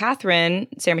if Catherine,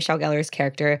 Sarah Michelle Gellar's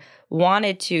character,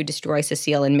 wanted to destroy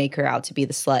Cecile and make her out to be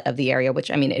the slut of the area, which,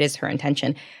 I mean, it is her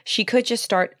intention, she could just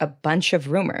start a bunch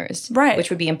of rumors, Right. which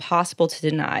would be impossible to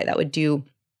deny. That would do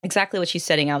exactly what she's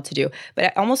setting out to do. But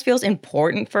it almost feels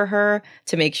important for her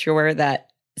to make sure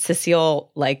that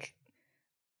Cecile, like,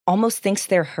 almost thinks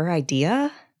they're her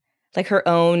idea, like her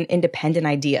own independent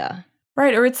idea.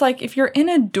 Right. Or it's like if you're in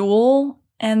a duel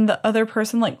and the other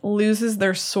person like loses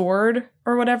their sword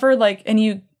or whatever, like, and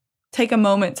you take a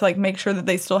moment to like make sure that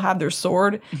they still have their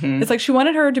sword. Mhm. It's like she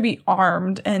wanted her to be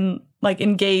armed and like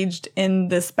engaged in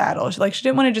this battle. She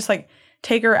didn't want to just like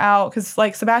take her out because,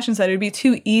 like Sebastian said, it'd be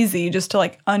too easy just to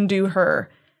like undo her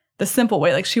the simple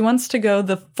way. Like she wants to go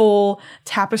the full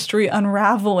tapestry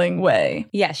unraveling way.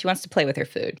 Yeah, she wants to play with her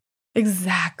food.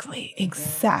 Exactly.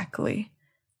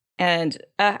 And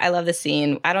I love the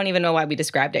scene. I don't even know why we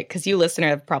described it because you, listener,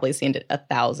 have probably seen it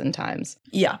 1,000 times.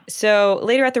 Yeah. So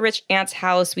later at the rich aunt's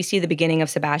house, we see the beginning of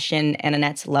Sebastian and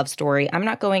Annette's love story. I'm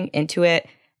not going into it.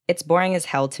 It's boring as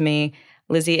hell to me.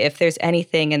 Lizzie, if there's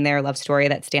anything in their love story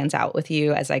that stands out with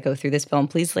you as I go through this film,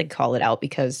 please like call it out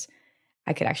because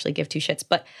I could actually give two shits.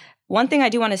 But one thing I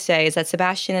do want to say is that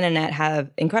Sebastian and Annette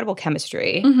have incredible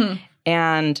chemistry. Mm-hmm.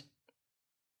 And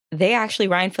they actually,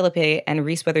 Ryan Phillippe and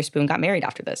Reese Witherspoon, got married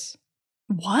after this.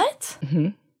 What? Mm-hmm.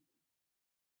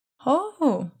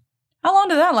 Oh. How long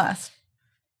did that last?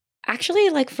 Actually,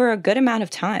 like for a good amount of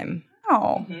time.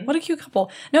 Oh, what a cute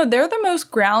couple. No, they're the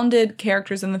most grounded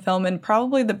characters in the film and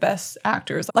probably the best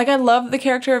actors. Like, I love the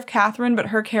character of Catherine, but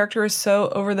her character is so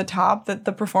over the top that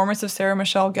the performance of Sarah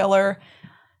Michelle Gellar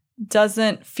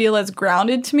doesn't feel as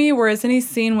grounded to me, whereas any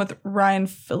scene with Ryan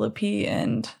Phillippe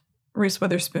and Reese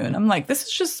Witherspoon, I'm like, this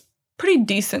is just pretty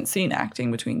decent scene acting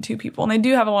between two people. And they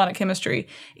do have a lot of chemistry.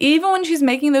 Even when she's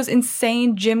making those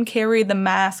insane Jim Carrey the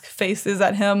Mask faces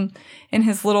at him in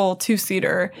his little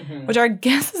two-seater, which I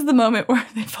guess is the moment where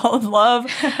they fall in love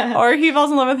or he falls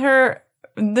in love with her.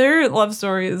 Their love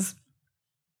story is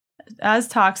as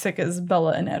toxic as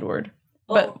Bella and Edward,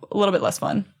 but a little bit less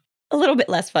fun. A little bit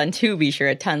less fun, to be sure,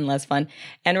 a ton less fun.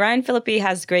 And Ryan Phillippe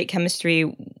has great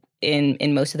chemistry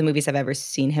in most of the movies I've ever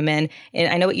seen him in.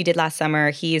 And I Know What You Did Last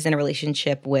Summer, he is in a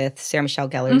relationship with Sarah Michelle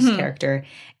Gellar's character,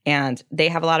 and they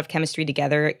have a lot of chemistry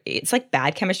together. It's like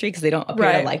bad chemistry because they don't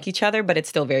appear to like each other, but it's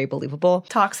still very believable.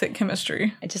 Toxic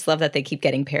chemistry. I just love that they keep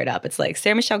getting paired up. It's like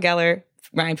Sarah Michelle Gellar,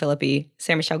 Ryan Phillippe,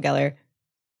 Sarah Michelle Gellar,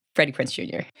 Freddie Prinze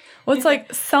Jr. Well, it's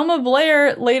like Selma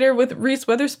Blair later with Reese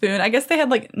Witherspoon. I guess they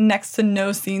had like next to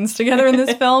no scenes together in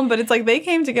this film, but it's like they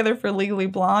came together for Legally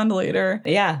Blonde later.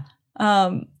 Yeah.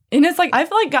 And it's like, I've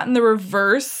like gotten the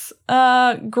reverse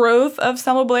growth of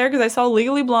Selma Blair because I saw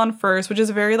Legally Blonde first, which is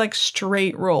a very like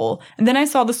straight role. And then I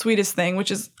saw The Sweetest Thing,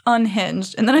 which is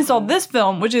unhinged. And then I saw this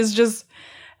film, which is just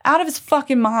out of his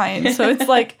fucking mind. So it's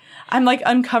like, I'm like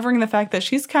uncovering the fact that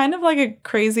she's kind of like a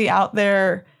crazy out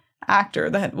there actor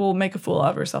that will make a fool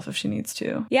of herself if she needs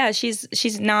to. Yeah,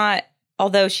 she's not,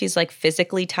 although she's like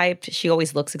physically typed, she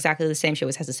always looks exactly the same. She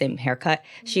always has the same haircut.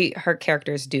 Her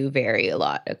characters do vary a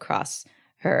lot across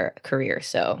her career.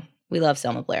 So we love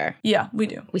Selma Blair. Yeah, we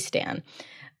do. We stan.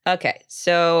 Okay,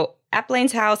 so at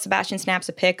Blaine's house, Sebastian snaps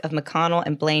a pic of McConnell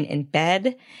and Blaine in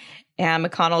bed, and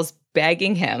McConnell's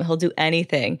begging him, he'll do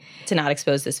anything to not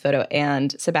expose this photo.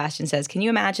 And Sebastian says, "Can you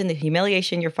imagine the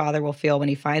humiliation your father will feel when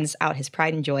he finds out his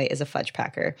pride and joy is a fudge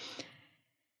packer?"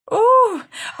 Oh,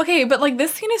 okay, but like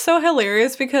this scene is so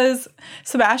hilarious because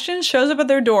Sebastian shows up at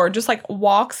their door, just like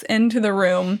walks into the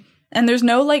room, and there's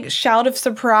no like shout of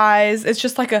surprise. It's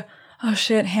just like a, oh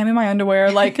shit, hand me my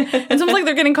underwear. Like, it's almost like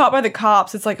they're getting caught by the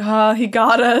cops. It's like, oh, he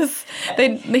got us.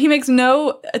 He makes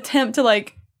no attempt to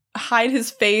like hide his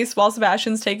face while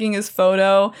Sebastian's taking his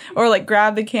photo or like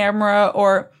grab the camera,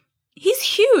 or he's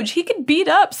huge. He could beat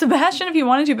up Sebastian if he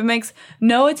wanted to, but makes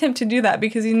no attempt to do that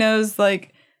because he knows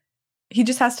like he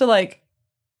just has to like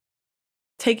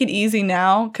take it easy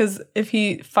now, because if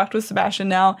he fucked with Sebastian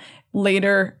now,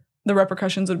 later the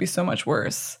repercussions would be so much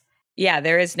worse. Yeah,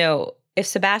 there is no, if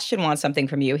Sebastian wants something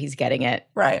from you, he's getting it.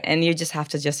 Right. And you just have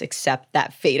to just accept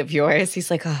that fate of yours. He's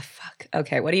like, oh, fuck.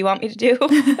 Okay, what do you want me to do?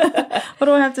 What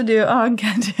do I have to do? Oh,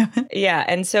 god damn it. Yeah,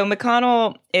 and so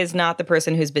McConnell is not the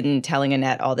person who's been telling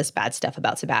Annette all this bad stuff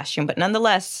about Sebastian, but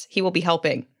nonetheless, he will be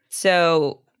helping.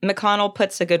 So McConnell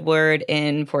puts a good word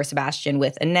in for Sebastian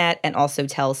with Annette and also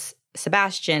tells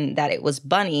Sebastian that it was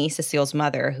Bunny, Cecile's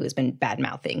mother, who has been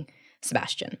bad-mouthing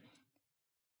Sebastian.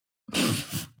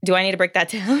 Do I need to break that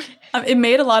down? It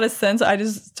made a lot of sense. I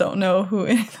just don't know who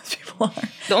any of those people are.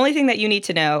 The only thing that you need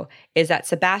to know is that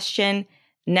Sebastian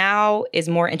now is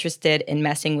more interested in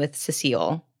messing with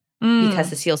Cecile because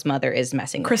Cecile's mother is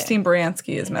messing with Christine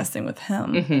Baranski is messing with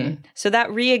him. him. So that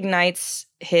reignites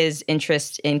his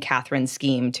interest in Catherine's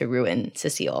scheme to ruin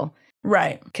Cecile.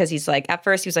 Right. Because he's like, at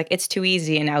first he was like, it's too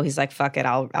easy. And now he's like, fuck it,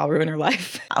 I'll ruin her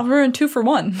life. I'll ruin 2 for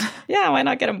 1. Yeah, why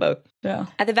not get them both? Yeah.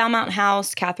 At the Valmont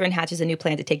house, Catherine hatches a new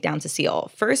plan to take down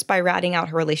Cecile. First, by ratting out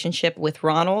her relationship with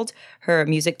Ronald, her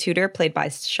music tutor, played by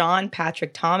Sean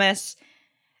Patrick Thomas.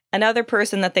 Another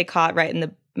person that they caught right in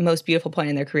the most beautiful point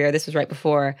in their career. This was right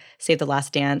before Save the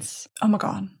Last Dance. Oh my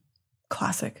God.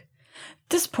 Classic.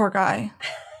 This poor guy.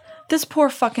 This poor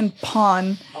fucking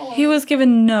pawn. He was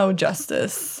given no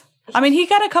justice. I mean, he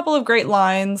got a couple of great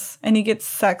lines, and he gets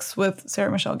sex with Sarah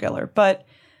Michelle Gellar, but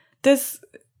this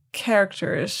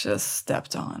character is just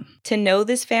stepped on. To know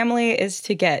this family is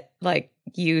to get, like,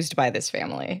 used by this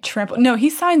family. Trample. No, he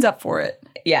signs up for it.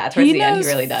 Yeah, towards the end, he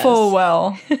really does. Full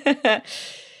well.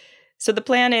 So the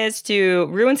plan is to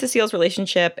ruin Cecile's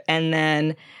relationship, and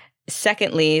then,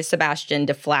 secondly, Sebastian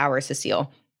deflower Cecile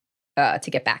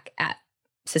to get back at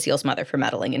Cecile's mother for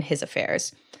meddling in his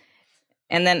affairs.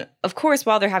 And then, of course,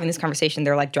 while they're having this conversation,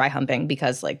 they're like dry humping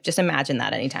because, like, just imagine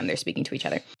that anytime they're speaking to each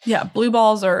other. Yeah, blue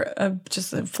balls are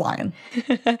just flying.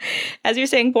 As you're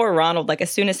saying, poor Ronald, like,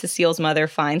 as soon as Cecile's mother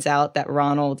finds out that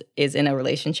Ronald is in a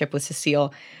relationship with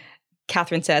Cecile,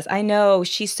 Catherine says, I know,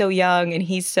 she's so young and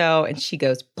he's so, and she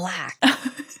goes, black.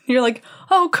 You're like,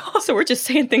 oh, God. So we're just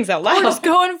saying things out loud. We're just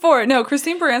going for it. No,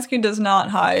 Christine Baranski does not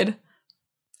hide.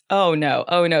 Oh, no.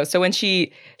 Oh, no. So when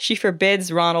she forbids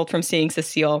Ronald from seeing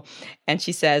Cecile, and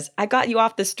she says, I got you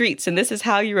off the streets, and this is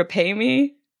how you repay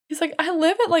me. He's like, I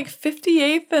live at like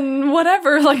 58th and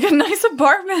whatever, like a nice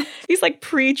apartment. He's like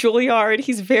pre-Juilliard.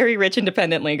 He's very rich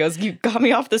independently. He goes, you got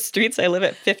me off the streets. I live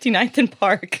at 59th and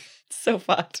Park. It's so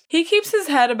fucked. He keeps his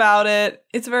head about it.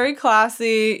 It's very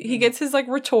classy. He gets his like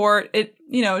retort.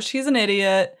 She's an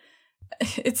idiot.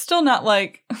 It's still not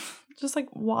like... Just like,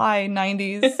 why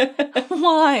 90s?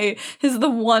 Why is the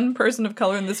one person of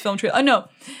color in this film trailer? Oh, no.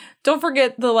 Don't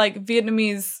forget the, like,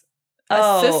 Vietnamese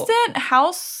assistant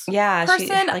house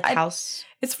person. House.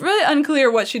 It's really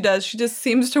unclear what she does. She just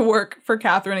seems to work for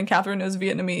Catherine, and Catherine knows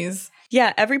Vietnamese.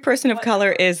 Yeah, every person of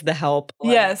color is the help.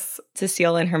 Yes.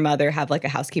 Cecile and her mother have, like, a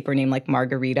housekeeper named, like,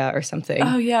 Margarita or something.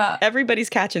 Oh, yeah. Everybody's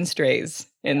catching strays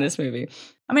in this movie.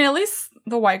 I mean, at least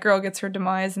the white girl gets her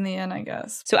demise in the end, I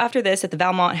guess. So after this, at the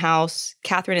Valmont house,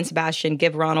 Catherine and Sebastian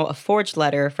give Ronald a forged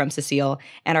letter from Cecile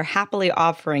and are happily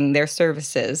offering their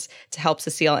services to help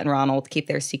Cecile and Ronald keep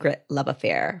their secret love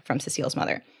affair from Cecile's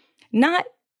mother. Not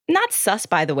sus,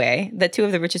 by the way, that 2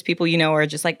 of the richest people you know are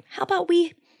just like, how about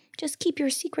we just keep your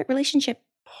secret relationship?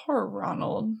 Poor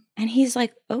Ronald. And he's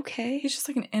like, okay. He's just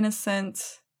like an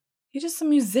innocent, he's just a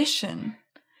musician.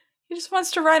 He just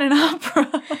wants to write an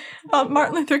opera about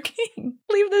Martin Luther King.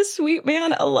 Leave this sweet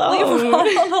man alone. Leave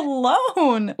Ronald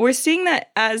alone. We're seeing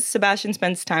that as Sebastian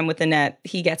spends time with Annette,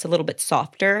 he gets a little bit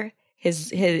softer.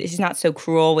 He's not so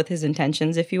cruel with his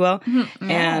intentions, if you will.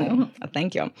 And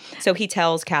thank you. So he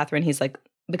tells Catherine he's like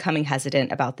becoming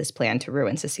hesitant about this plan to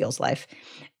ruin Cecile's life.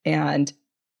 And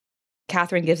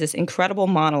Catherine gives this incredible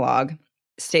monologue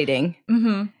stating,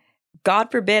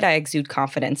 God forbid I exude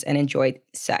confidence and enjoy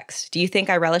sex. Do you think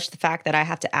I relish the fact that I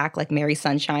have to act like Mary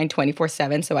Sunshine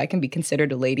 24/7 so I can be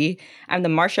considered a lady? I'm the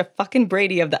Marsha fucking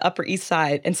Brady of the Upper East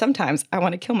Side, and sometimes I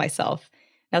want to kill myself.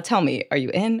 Now tell me, are you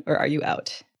in or are you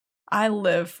out? I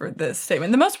live for this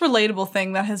statement. The most relatable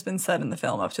thing that has been said in the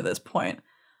film up to this point.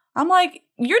 I'm like,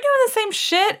 you're doing the same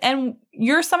shit and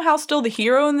you're somehow still the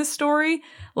hero in this story.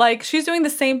 Like, she's doing the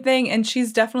same thing and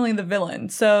she's definitely the villain.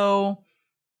 So...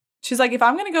 she's like, if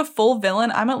I'm going to go full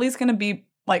villain, I'm at least going to be,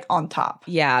 like, on top.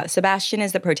 Yeah, Sebastian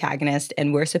is the protagonist,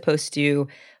 and we're supposed to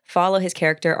follow his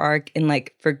character arc and,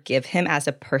 like, forgive him as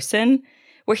a person,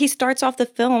 where he starts off the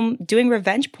film doing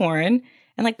revenge porn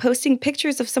and, like, posting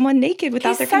pictures of someone naked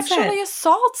without their consent. He sexually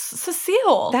assaults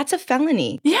Cecile. That's a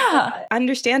felony. Yeah.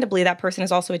 Understandably, that person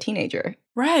is also a teenager.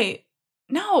 Right.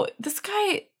 No, this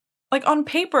guy, like, on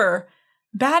paper,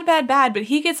 bad, but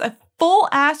he gets a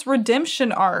full-ass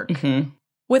redemption arc.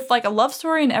 With, like, a love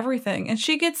story and everything. And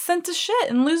she gets sent to shit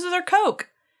and loses her coke.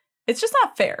 It's just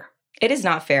not fair. It is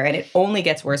not fair. And it only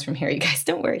gets worse from here. You guys,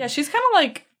 don't worry. Yeah, she's kind of,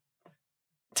 like,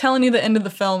 telling you the end of the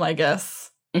film, I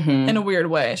guess. In a weird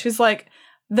way. She's like,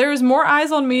 there's more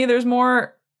eyes on me. There's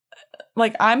more,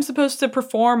 like, I'm supposed to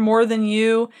perform more than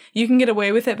you. You can get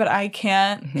away with it, but I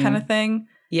can't, kind of thing.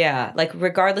 Yeah, like,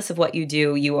 regardless of what you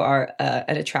do, you are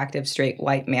an attractive straight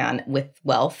white man with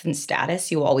wealth and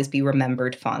status. You will always be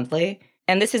remembered fondly.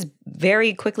 And this is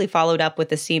very quickly followed up with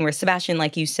the scene where Sebastian,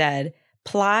 like you said,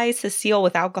 plies Cecile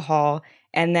with alcohol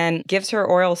and then gives her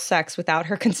oral sex without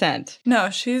her consent. No,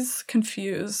 she's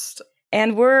confused.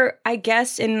 And we're, I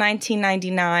guess in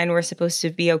 1999, we're supposed to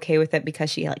be okay with it because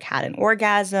she like had an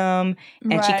orgasm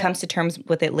and she Right. comes to terms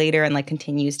with it later and like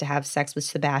continues to have sex with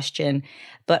Sebastian.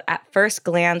 But at first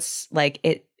glance, like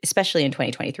it, especially in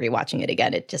 2023, watching it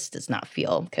again, it just does not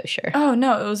feel kosher. Oh,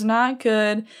 no, it was not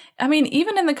good. I mean,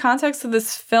 even in the context of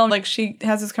this film, like she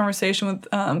has this conversation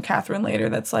with Catherine later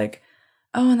that's like,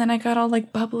 oh, and then I got all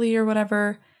like bubbly or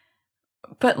whatever.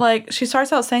 But like she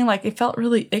starts out saying like it felt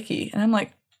really icky. And I'm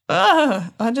like,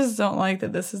 ugh, I just don't like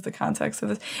that this is the context of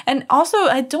this. And also,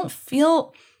 I don't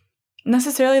feel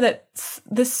necessarily that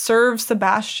this serves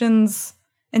Sebastian's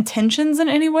intentions in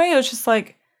any way. It was just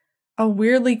like a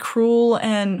weirdly cruel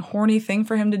and horny thing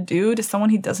for him to do to someone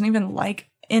he doesn't even like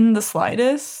in the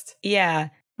slightest. Yeah.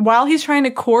 While he's trying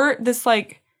to court this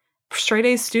like straight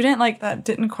A student, like that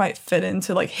didn't quite fit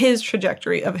into like his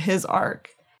trajectory of his arc.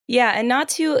 Yeah. And not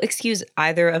to excuse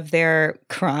either of their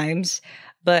crimes,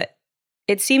 but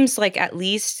it seems like at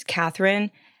least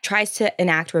Catherine tries to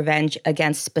enact revenge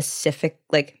against specific,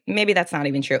 like maybe that's not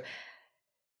even true.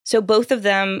 So both of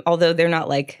them, although they're not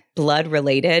like blood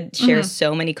related, share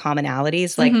so many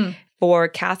commonalities. Like for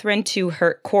Catherine to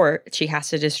hurt Court, she has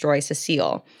to destroy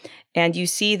Cecile. And you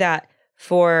see that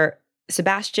for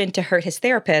Sebastian to hurt his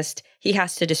therapist, he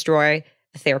has to destroy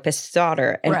the therapist's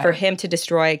daughter. And for him to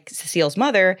destroy Cecile's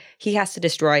mother, he has to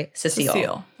destroy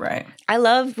Cecile. Right. I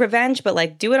love revenge, but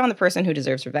like do it on the person who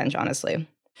deserves revenge, honestly.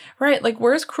 Right. Like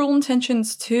where's Cruel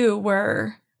Intentions 2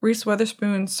 where Reese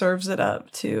Witherspoon serves it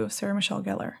up to Sarah Michelle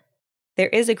Gellar? There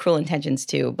is a Cruel Intentions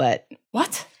too, but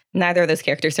what? Neither of those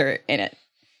characters are in it.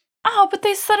 Oh, but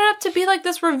they set it up to be like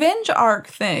this revenge arc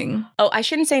thing. Oh, I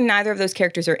shouldn't say neither of those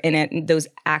characters are in it. Those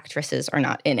actresses are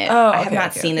not in it. Oh, I have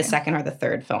not seen the second or the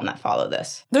third film that follow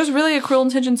this. There's really a Cruel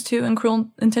Intentions 2 and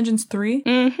Cruel Intentions 3.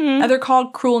 Mm-hmm. And they're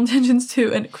called Cruel Intentions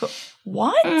 2 and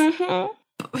what?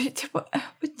 Mm-hmm.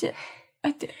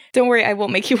 I did. Don't worry, I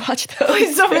won't make you watch those.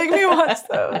 Please don't make me watch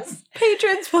those.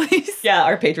 Patrons, please. Yeah,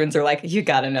 our patrons are like, you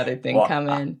got another thing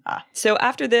coming. So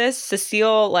after this,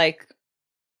 Cecile, like,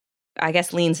 I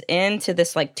guess leans into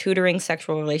this like tutoring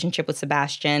sexual relationship with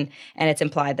Sebastian, and it's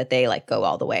implied that they like go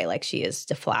all the way, like she is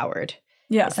deflowered.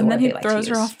 Yeah, and then he throws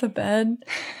her off the bed.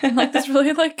 And like this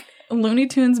really like Looney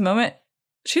Tunes moment.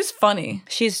 She's funny.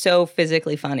 She's so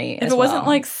physically funny. If it wasn't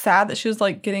like sad that she was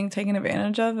like getting taken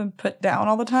advantage of and put down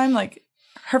all the time, like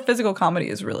her physical comedy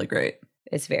is really great.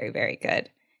 It's very, very good.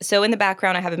 So in the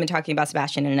background, I haven't been talking about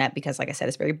Sebastian and Annette because, like I said,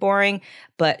 it's very boring.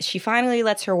 But she finally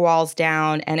lets her walls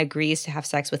down and agrees to have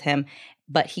sex with him,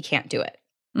 but he can't do it.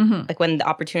 Mm-hmm. Like when the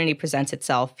opportunity presents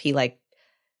itself, he like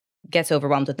gets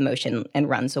overwhelmed with emotion and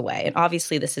runs away. And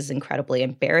obviously this is incredibly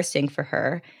embarrassing for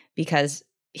her because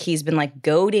he's been like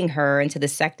goading her into the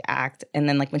sect act. And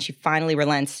then like when she finally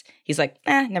relents, he's like,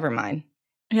 never mind.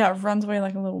 Yeah, runs away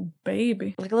like a little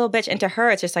baby. Like a little bitch. And to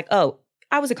her, it's just like, oh,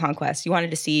 I was a conquest. You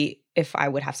wanted to see if I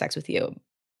would have sex with you.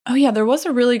 Oh, yeah. There was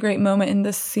a really great moment in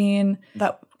this scene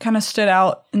that kind of stood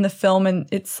out in the film, and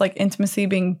it's like intimacy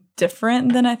being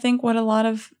different than I think what a lot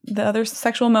of the other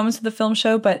sexual moments of the film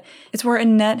show. But it's where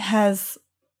Annette has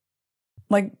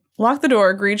like locked the door,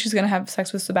 agreed she's going to have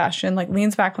sex with Sebastian, like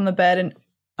leans back on the bed and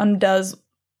undoes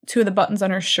two of the buttons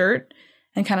on her shirt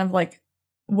and kind of like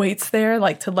waits there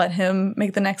like to let him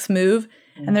make the next move.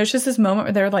 And there's just this moment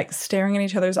where they're like staring in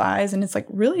each other's eyes, and it's like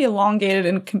really elongated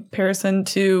in comparison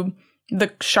to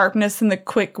the sharpness and the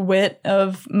quick wit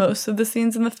of most of the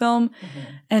scenes in the film.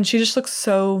 Mm-hmm. And she just looks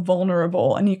so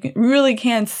vulnerable, and you really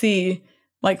can see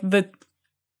like the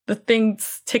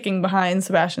things ticking behind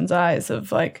Sebastian's eyes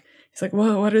of like, he's like,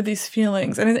 whoa, what are these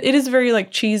feelings? And it is very like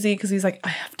cheesy because he's like, I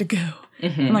have to go,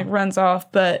 and like runs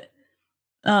off. But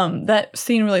that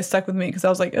scene really stuck with me because I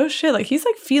was like, oh shit, like he's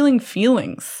like feeling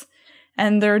feelings.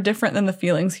 And they're different than the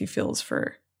feelings he feels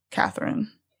for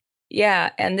Catherine.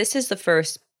 Yeah, and this is the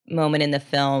first moment in the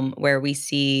film where we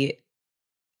see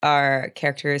our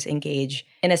characters engage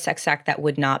in a sex act that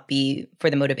would not be for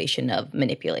the motivation of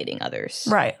manipulating others.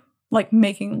 Right. Like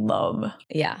making love.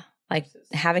 Yeah. Like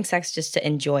having sex just to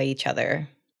enjoy each other.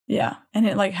 Yeah. And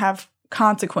it like have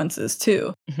consequences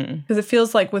too. Because it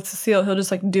feels like with Cecile, he'll just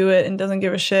like do it and doesn't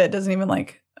give a shit. It doesn't even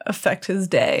like affect his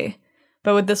day.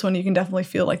 But with this one, you can definitely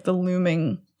feel like the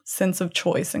looming sense of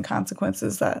choice and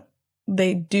consequences that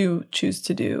they do choose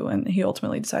to do. And he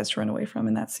ultimately decides to run away from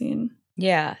in that scene.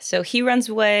 Yeah. So he runs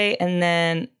away, and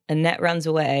then Annette runs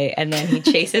away, and then he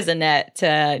chases Annette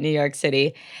to New York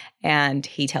City, and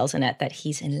he tells Annette that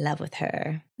he's in love with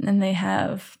her. And they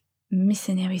have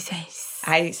missionary sex.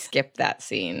 I skip that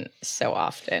scene so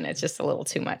often. It's just a little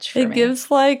too much for me. It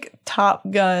gives like Top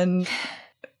Gun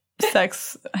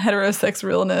sex, heterosex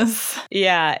realness.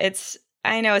 Yeah, it's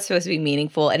I know it's supposed to be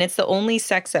meaningful, and it's the only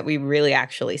sex that we really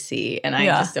actually see, and I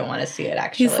just don't want to see it,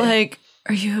 actually. He's like,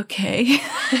 are you okay?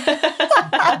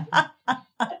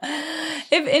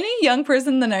 If any young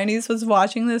person in the 90s was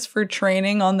watching this for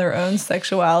training on their own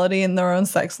sexuality and their own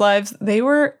sex lives, they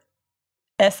were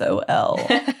SOL.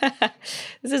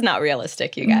 This is not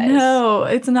realistic, you guys. No,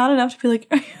 it's not enough to be like,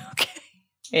 are you okay?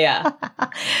 Yeah.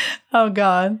 Oh,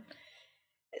 God.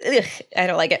 Ugh, I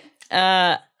don't like it.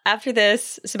 After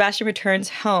this, Sebastian returns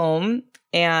home,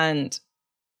 and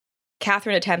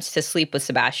Catherine attempts to sleep with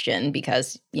Sebastian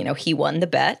because, he won the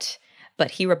bet,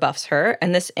 but he rebuffs her,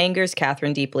 and this angers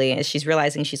Catherine deeply as she's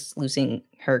realizing she's losing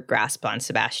her grasp on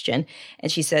Sebastian,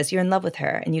 and she says, you're in love with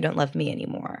her, and you don't love me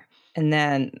anymore. And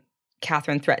then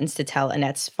Catherine threatens to tell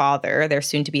Annette's father, their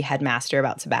soon-to-be headmaster,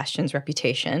 about Sebastian's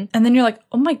reputation. And then you're like,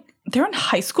 oh my, they're in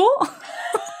high school?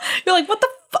 You're like, what the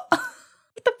fuck?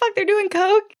 What the fuck? They're doing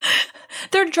coke?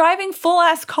 They're driving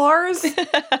full-ass cars?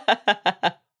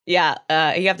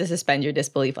 Yeah, you have to suspend your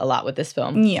disbelief a lot with this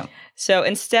film. Yeah. So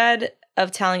instead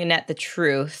of telling Annette the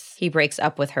truth, he breaks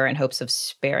up with her in hopes of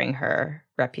sparing her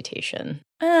reputation.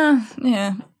 Yeah.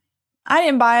 I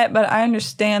didn't buy it, but I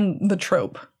understand the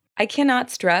trope. I cannot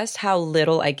stress how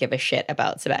little I give a shit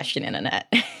about Sebastian and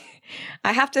Annette.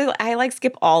 I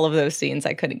skip all of those scenes.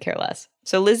 I couldn't care less.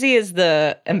 So Lizzie is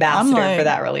the ambassador for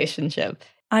that relationship.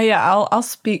 Yeah, I'll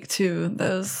speak to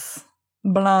those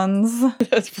blondes.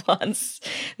 Those blondes.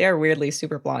 They are weirdly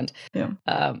super blonde. Yeah.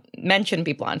 Men shouldn't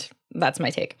be blonde. That's my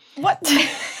take. What?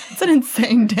 That's an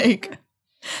insane take.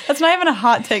 That's not even a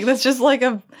hot take. That's just like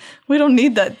we don't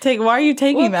need that take. Why are you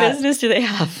taking that? What business do they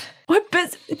have? What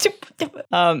business?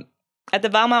 At the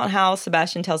Valmont house,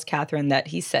 Sebastian tells Catherine that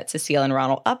he set Cecile and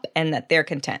Ronald up and that they're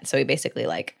content. So he basically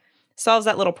solves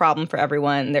that little problem for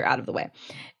everyone. They're out of the way.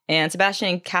 And Sebastian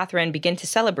and Catherine begin to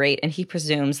celebrate, and he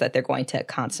presumes that they're going to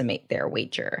consummate their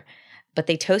wager. But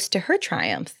they toast to her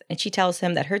triumph, and she tells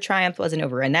him that her triumph wasn't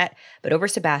over Annette, but over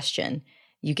Sebastian.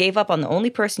 You gave up on the only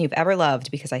person you've ever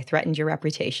loved because I threatened your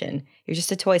reputation. You're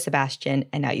just a toy, Sebastian,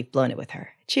 and now you've blown it with her.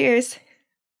 Cheers.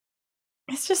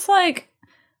 It's just like,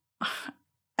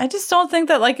 I just don't think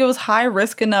that it was high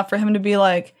risk enough for him to be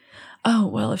like, oh,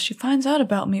 well, if she finds out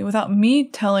about me without me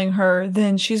telling her,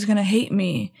 then she's going to hate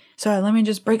me. So let me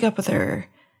just break up with her.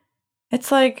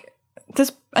 It's like,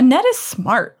 Annette is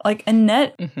smart.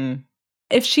 Annette,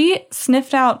 if she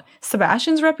sniffed out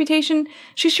Sebastian's reputation,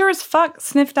 she sure as fuck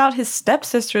sniffed out his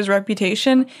stepsister's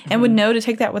reputation and would know to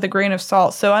take that with a grain of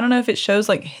salt. So I don't know if it shows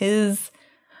his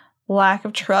lack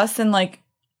of trust and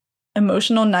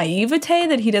emotional naivete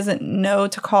that he doesn't know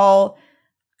to call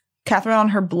Catherine on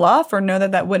her bluff or know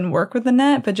that wouldn't work with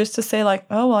Annette, but just to say oh,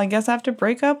 well, I guess I have to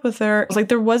break up with her. It's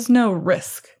there was no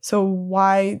risk. So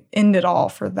why end it all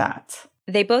for that?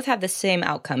 They both have the same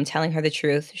outcome, telling her the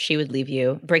truth. She would leave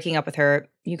you. Breaking up with her,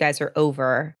 you guys are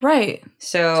over. Right.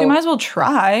 So you might as well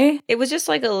try. It was just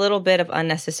a little bit of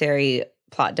unnecessary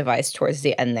plot device towards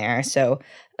the end there. So,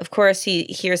 of course, he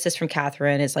hears this from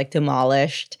Catherine, is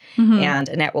demolished, and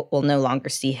Annette will no longer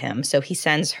see him. So he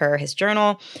sends her his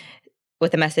journal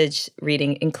with a message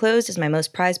reading, enclosed is my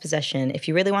most prized possession. If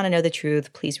you really want to know the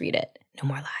truth, please read it. No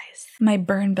more lies. My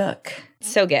burn book.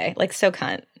 So gay. So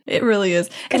cunt. It really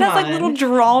is. Come it has little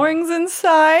drawings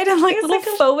inside and little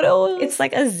photos. It's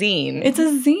like a zine. It's a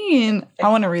zine. I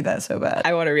want to read that so bad.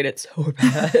 I want to read it so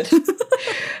bad.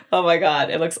 Oh my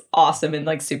God. It looks awesome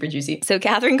and super juicy. So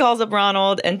Catherine calls up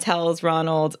Ronald and tells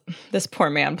Ronald, this poor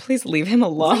man, please leave him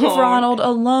alone. Leave Ronald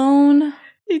alone.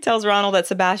 He tells Ronald that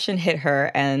Sebastian hit her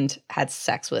and had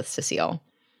sex with Cecile.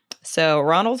 So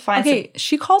Ronald finds... Okay,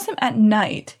 she calls him at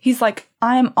night. He's like,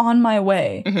 I'm on my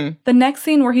way. The next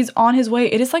scene where he's on his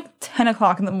way, it is 10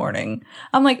 o'clock in the morning.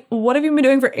 I'm like, what have you been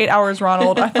doing for 8 hours,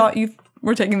 Ronald? I thought you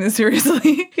were taking this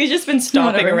seriously. He's just been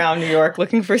stomping around New York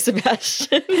looking for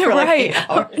Sebastian for right. 8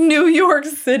 hours. New York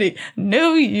City.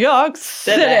 New York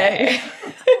City.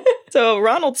 So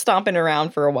Ronald's stomping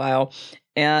around for a while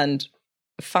and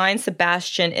finds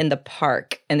Sebastian in the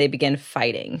park, and they begin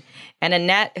fighting. And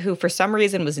Annette, who for some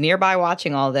reason was nearby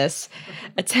watching all this,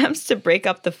 attempts to break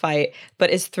up the fight, but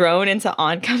is thrown into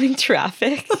oncoming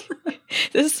traffic.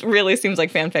 This really seems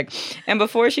like fanfic. And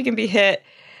before she can be hit,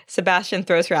 Sebastian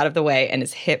throws her out of the way and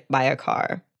is hit by a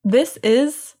car. This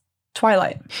is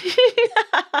Twilight.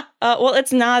 Well,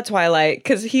 it's not Twilight,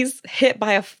 because he's hit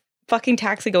by a fucking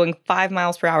taxi going 5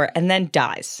 miles per hour and then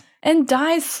dies. And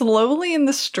dies slowly in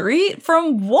the street?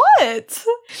 From what?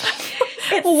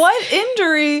 What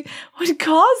injury would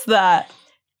cause that?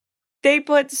 They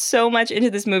put so much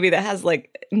into this movie that has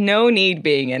no need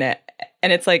being in it.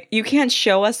 And it's like, you can't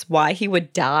show us why he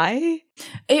would die?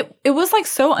 It was like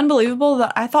so unbelievable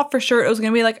that I thought for sure it was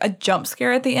going to be like a jump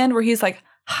scare at the end where he's like,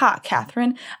 ha,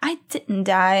 Catherine, I didn't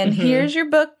die. And here's your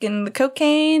book and the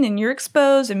cocaine and you're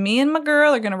exposed and me and my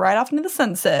girl are going to ride off into the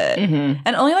sunset.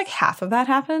 And only like half of that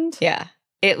happened. Yeah.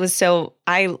 It was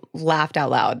I laughed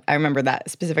out loud. I remember that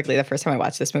specifically the first time I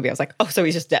watched this movie. I was like, oh, so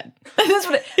he's just dead. That's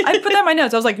what I put that in my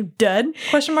notes. I was like, dead?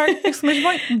 Question mark? Exclamation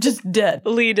point? Just dead.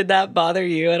 Lee, did that bother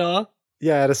you at all?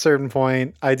 Yeah, at a certain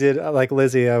point, I did, like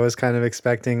Lizzie, I was kind of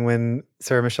expecting when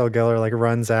Sarah Michelle Gellar like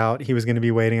runs out, he was going to be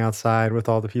waiting outside with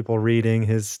all the people reading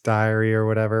his diary or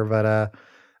whatever. But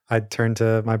I turned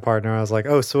to my partner. I was like,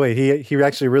 oh, so wait, he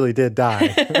actually really did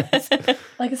die.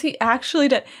 Like, is he actually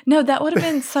dead? No, that would have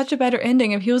been such a better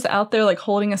ending if he was out there like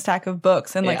holding a stack of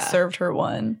books and like served her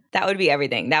one. That would be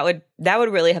everything. That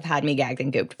would really have had me gagged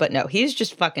and gooped. But no, he's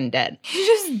just fucking dead. He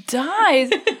just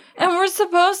dies. And we're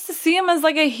supposed to see him as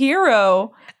like a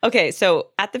hero. Okay, so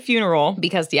at the funeral,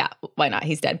 because yeah, why not?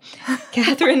 He's dead.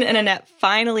 Catherine and Annette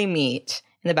finally meet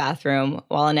in the bathroom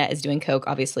while Annette is doing coke.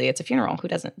 Obviously, it's a funeral. Who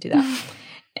doesn't do that?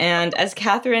 And as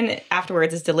Catherine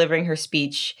afterwards is delivering her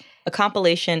speech, a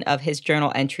compilation of his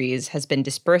journal entries has been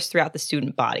dispersed throughout the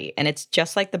student body. And it's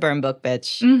just like the burn book,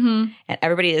 bitch. And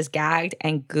everybody is gagged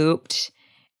and gooped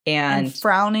and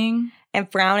frowning. And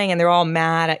they're all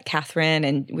mad at Catherine.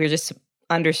 And we're just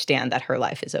understand that her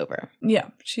life is over. Yeah.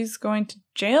 She's going to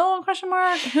jail, question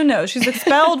mark? Who knows? She's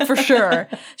expelled for sure.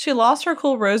 She lost her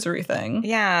cool rosary thing.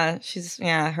 Yeah.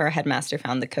 Her headmaster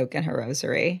found the coke in her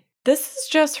rosary. This is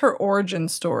just her origin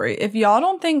story. If y'all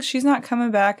don't think she's not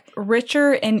coming back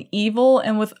richer and evil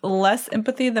and with less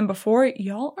empathy than before,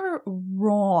 y'all are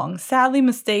wrong. Sadly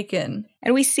mistaken.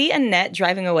 And we see Annette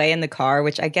driving away in the car,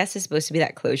 which I guess is supposed to be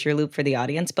that closure loop for the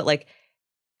audience. But like,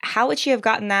 how would she have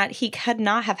gotten that? He could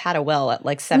not have had a will at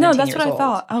like 17 years old. No, that's what I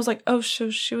thought. I was like, oh, so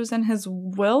she was in his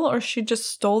will or she just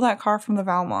stole that car from the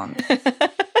Valmont?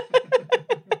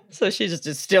 So she's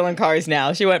just stealing cars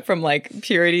now. She went from like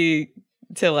purity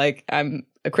to like, I'm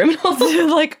a criminal.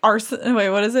 To like arson. Wait,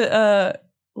 what is it?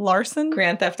 Larson?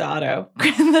 Grand Theft Auto.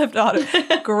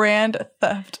 Grand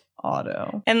Theft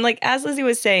Auto. And like, as Lizzie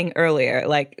was saying earlier,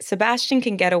 like Sebastian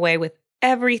can get away with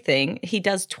everything. He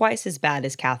does twice as bad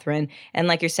as Catherine. And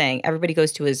like you're saying, everybody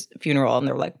goes to his funeral and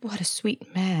they're like, what a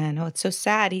sweet man. Oh, it's so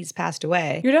sad he's passed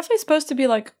away. You're definitely supposed to be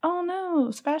like, oh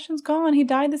no, Sebastian's gone. He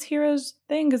died this hero's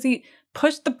thing because he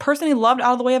pushed the person he loved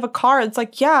out of the way of a car. It's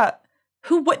like, yeah,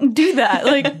 who wouldn't do that?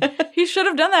 Like, he should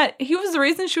have done that. He was the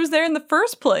reason she was there in the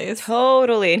first place.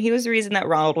 Totally. And he was the reason that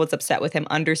Ronald was upset with him,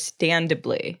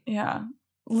 understandably. Yeah.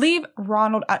 Leave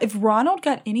Ronald out. If Ronald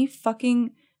got any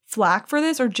fucking flack for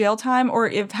this or jail time, or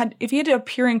if he had to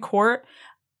appear in court,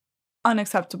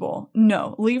 unacceptable.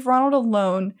 No, leave Ronald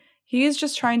alone. He is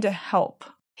just trying to help.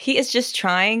 He is just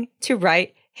trying to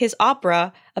write his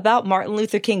opera about Martin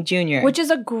Luther King Jr. Which is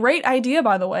a great idea,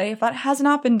 by the way. If that has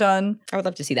not been done, I would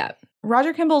love to see that.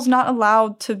 Roger Kimball's not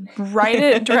allowed to write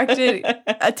it, direct it,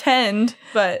 attend,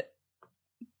 but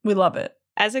we love it.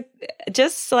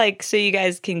 Just like so you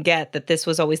guys can get that this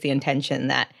was always the intention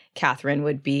that Catherine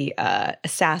would be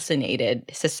assassinated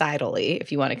societally,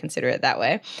 if you want to consider it that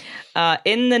way.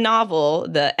 In the novel,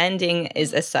 the ending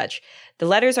is as such. The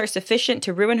letters are sufficient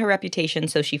to ruin her reputation,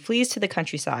 so she flees to the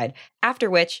countryside, after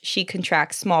which she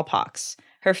contracts smallpox.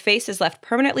 Her face is left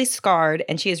permanently scarred,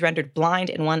 and she is rendered blind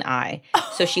in one eye.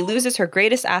 So she loses her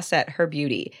greatest asset, her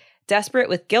beauty. Desperate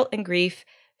with guilt and grief,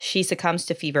 she succumbs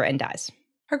to fever and dies.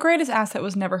 Her greatest asset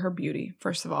was never her beauty,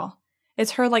 first of all.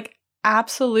 It's her, like,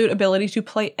 absolute ability to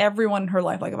play everyone in her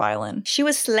life like a violin. She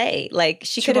was Slay. Like,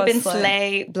 she could have been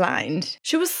Slay blind.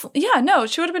 She was, yeah, no,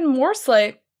 she would have been more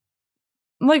Slay.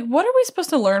 Like, what are we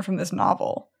supposed to learn from this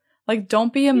novel? Like,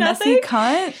 don't be a messy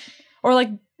cunt? Or, like,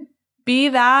 be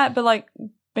that, but, like,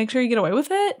 make sure you get away with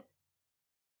it?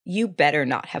 You better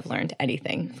not have learned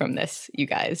anything from this, you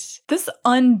guys. This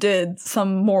undid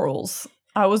some morals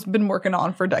I was been working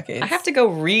on for decades. I have to go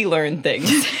relearn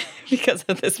things because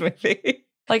of this movie.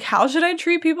 Like, how should I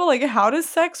treat people? Like, how does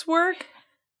sex work?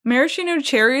 Maraschino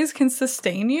cherries can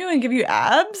sustain you and give you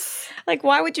abs? Like,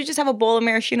 why would you just have a bowl of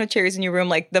maraschino cherries in your room?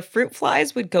 Like, the fruit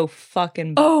flies would go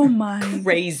fucking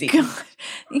crazy. God.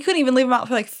 You couldn't even leave them out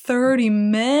for like 30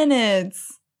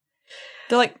 minutes.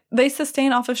 They're like, they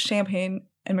sustain off of champagne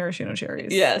and maraschino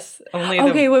cherries. Yes. Wait.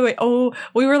 Oh,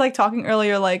 we were like talking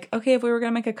earlier, like, okay, if we were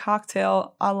going to make a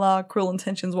cocktail a la Cruel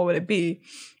Intentions, what would it be?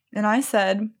 And I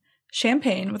said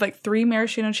champagne with like 3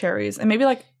 maraschino cherries and maybe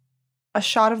like a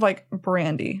shot of like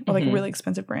brandy or like really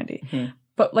expensive brandy,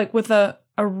 but like with a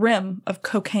rim of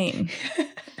cocaine.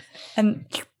 And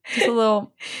Just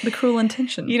the Cruel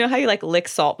Intention. You know how you like lick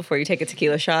salt before you take a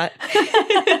tequila shot?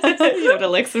 You have to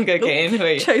lick some cocaine.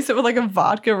 Wait. Chase it with like a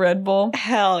vodka Red Bull.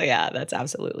 Hell yeah, that's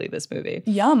absolutely this movie.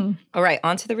 Yum. All right,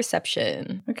 on to the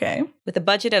reception. Okay. With a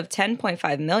budget of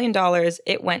 $10.5 million,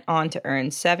 it went on to earn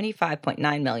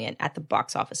 $75.9 million at the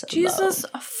box office alone. Jesus,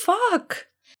 fuck.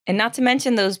 And not to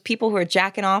mention those people who are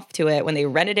jacking off to it when they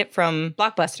rented it from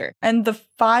Blockbuster. And the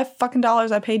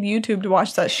 $5 I paid YouTube to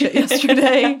watch that shit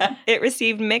yesterday. It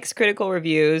received mixed critical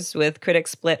reviews, with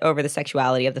critics split over the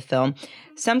sexuality of the film.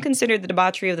 Some considered the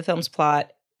debauchery of the film's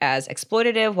plot as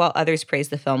exploitative, while others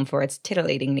praised the film for its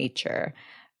titillating nature.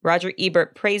 Roger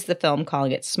Ebert praised the film,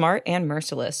 calling it smart and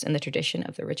merciless in the tradition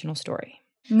of the original story.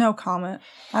 No comment.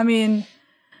 I mean,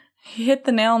 he hit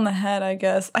the nail on the head, I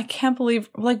guess. I can't believe,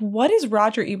 like, what is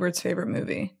Roger Ebert's favorite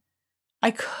movie?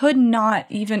 I could not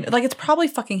even, like, it's probably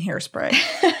fucking Hairspray.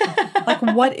 Like,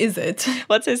 what is it?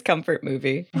 What's his comfort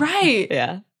movie? Right.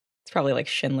 Yeah. It's probably like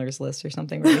Schindler's List or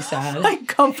something really sad. Like,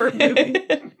 comfort movie.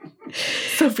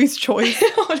 Sophie's Choice.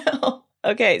 Oh,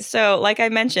 no. Okay, so like I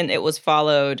mentioned, it was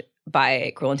followed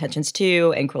by Cruel Intentions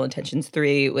 2 and Cruel Intentions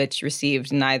 3, which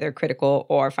received neither critical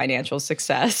or financial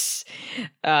success.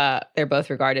 They're both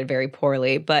regarded very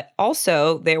poorly. But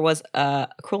also, there was a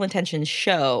Cruel Intentions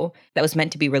show that was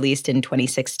meant to be released in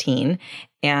 2016.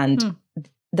 And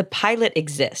the pilot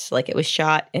exists. Like, it was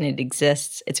shot and it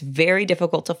exists. It's very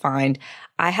difficult to find.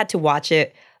 I had to watch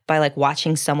it by, like,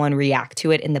 watching someone react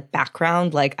to it in the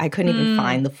background. Like, I couldn't even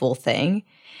find the full thing.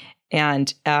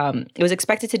 And it was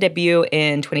expected to debut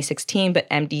in 2016, but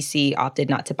MDC opted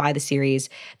not to buy the series.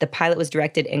 The pilot was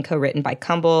directed and co-written by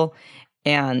Cumble,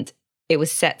 and it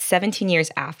was set 17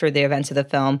 years after the events of the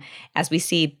film, as we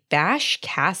see Bash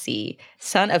Cassie,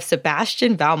 son of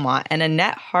Sebastian Valmont and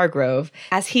Annette Hargrove,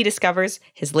 as he discovers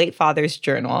his late father's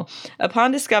journal.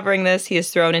 Upon discovering this, he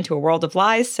is thrown into a world of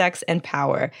lies, sex, and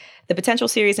power. The potential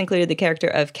series included the character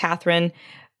of Catherine,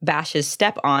 Bash's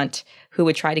step-aunt, who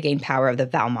would try to gain power of the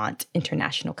Valmont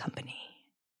International Company.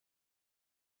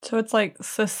 So it's like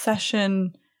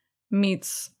Secession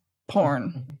meets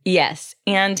porn. Yes,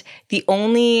 and the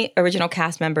only original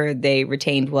cast member they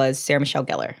retained was Sarah Michelle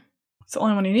Gellar. It's the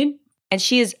only one you need. And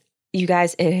she is, you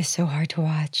guys, it is so hard to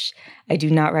watch. I do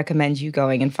not recommend you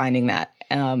going and finding that.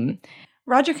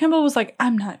 Roger Kimball was like,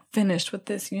 I'm not finished with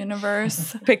this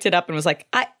universe. Picked it up and was like,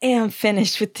 I am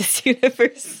finished with this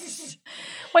universe.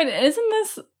 Wait, isn't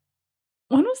this...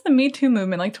 When was the Me Too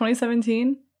movement? Like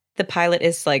 2017? The pilot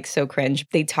is like so cringe.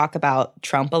 They talk about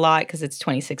Trump a lot because it's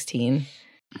 2016.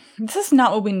 This is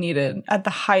not what we needed at the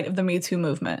height of the Me Too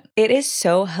movement. It is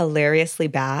so hilariously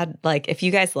bad. Like, if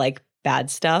you guys like bad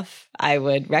stuff, I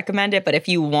would recommend it. But if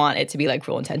you want it to be like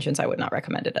Cruel Intentions, I would not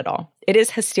recommend it at all. It is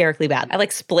hysterically bad. I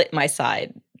like split my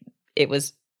side. It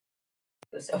was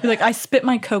so like, I spit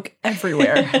my Coke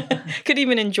everywhere. Couldn't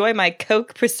even enjoy my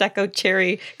Coke Prosecco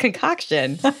cherry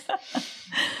concoction.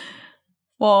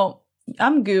 Well,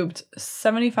 I'm gooped.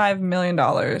 $75 million.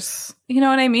 You know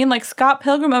what I mean? Like, Scott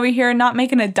Pilgrim over here not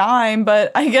making a dime,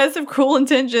 but I guess if Cruel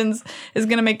Intentions is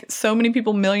going to make so many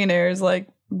people millionaires, like,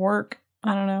 work,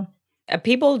 I don't know.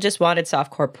 People just wanted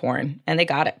softcore porn, and they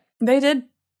got it. They did.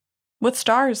 With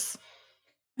stars.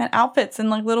 And outfits and,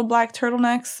 like, little black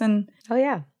turtlenecks and... Oh,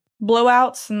 yeah.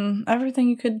 Blowouts and everything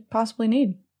you could possibly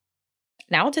need.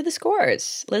 Now to the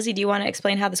scores. Lizzie, do you want to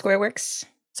explain how the score works?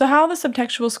 So how the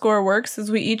subtextual score works is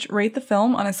we each rate the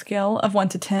film on a scale of 1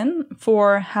 to 10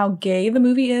 for how gay the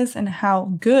movie is and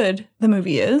how good the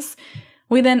movie is.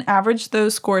 We then average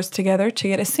those scores together to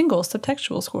get a single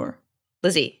subtextual score.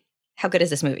 Lizzie, how good is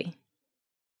this movie?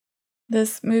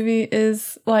 This movie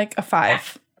is like a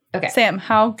 5. Okay. Sam,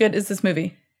 how good is this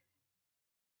movie?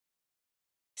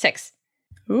 6.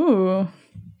 Ooh.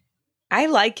 I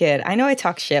like it. I know I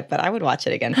talk shit, but I would watch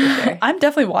it again for sure. I'm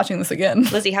definitely watching this again.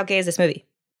 Lizzie, how gay is this movie?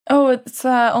 Oh, it's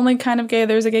only kind of gay.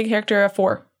 There's a gay character, a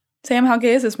 4. Sam, how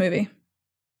gay is this movie?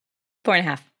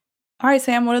 4.5. All right,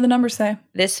 Sam, what do the numbers say?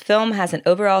 This film has an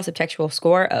overall subtextual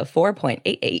score of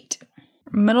 4.88.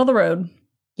 Middle of the road.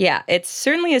 Yeah, it's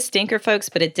certainly a stinker, folks,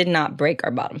 but it did not break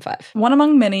our bottom 5. One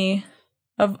among many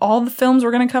of all the films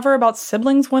we're going to cover about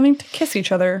siblings wanting to kiss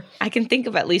each other. I can think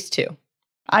of at least 2.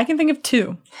 I can think of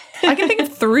 2. I can think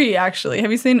of 3, actually.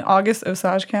 Have you seen August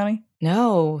Osage County?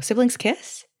 No. Siblings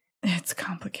kiss? It's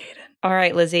complicated. All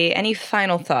right, Lizzie, any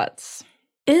final thoughts?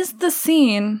 Is the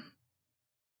scene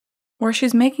where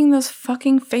she's making those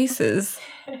fucking faces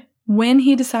when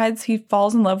he decides he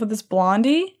falls in love with this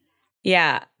blondie?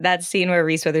 Yeah, that scene where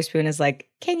Reese Witherspoon is like,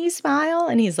 can you smile?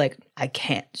 And he's like, I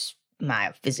can't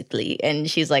smile physically. And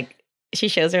she's like, she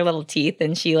shows her little teeth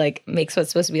and she like makes what's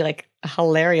supposed to be like a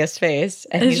hilarious face.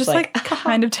 And it's he's just like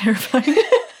kind of terrifying.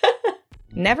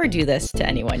 Never do this to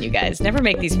anyone, you guys. Never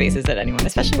make these faces at anyone,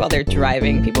 especially while they're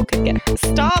driving. People could get...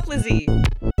 Stop, Lizzie!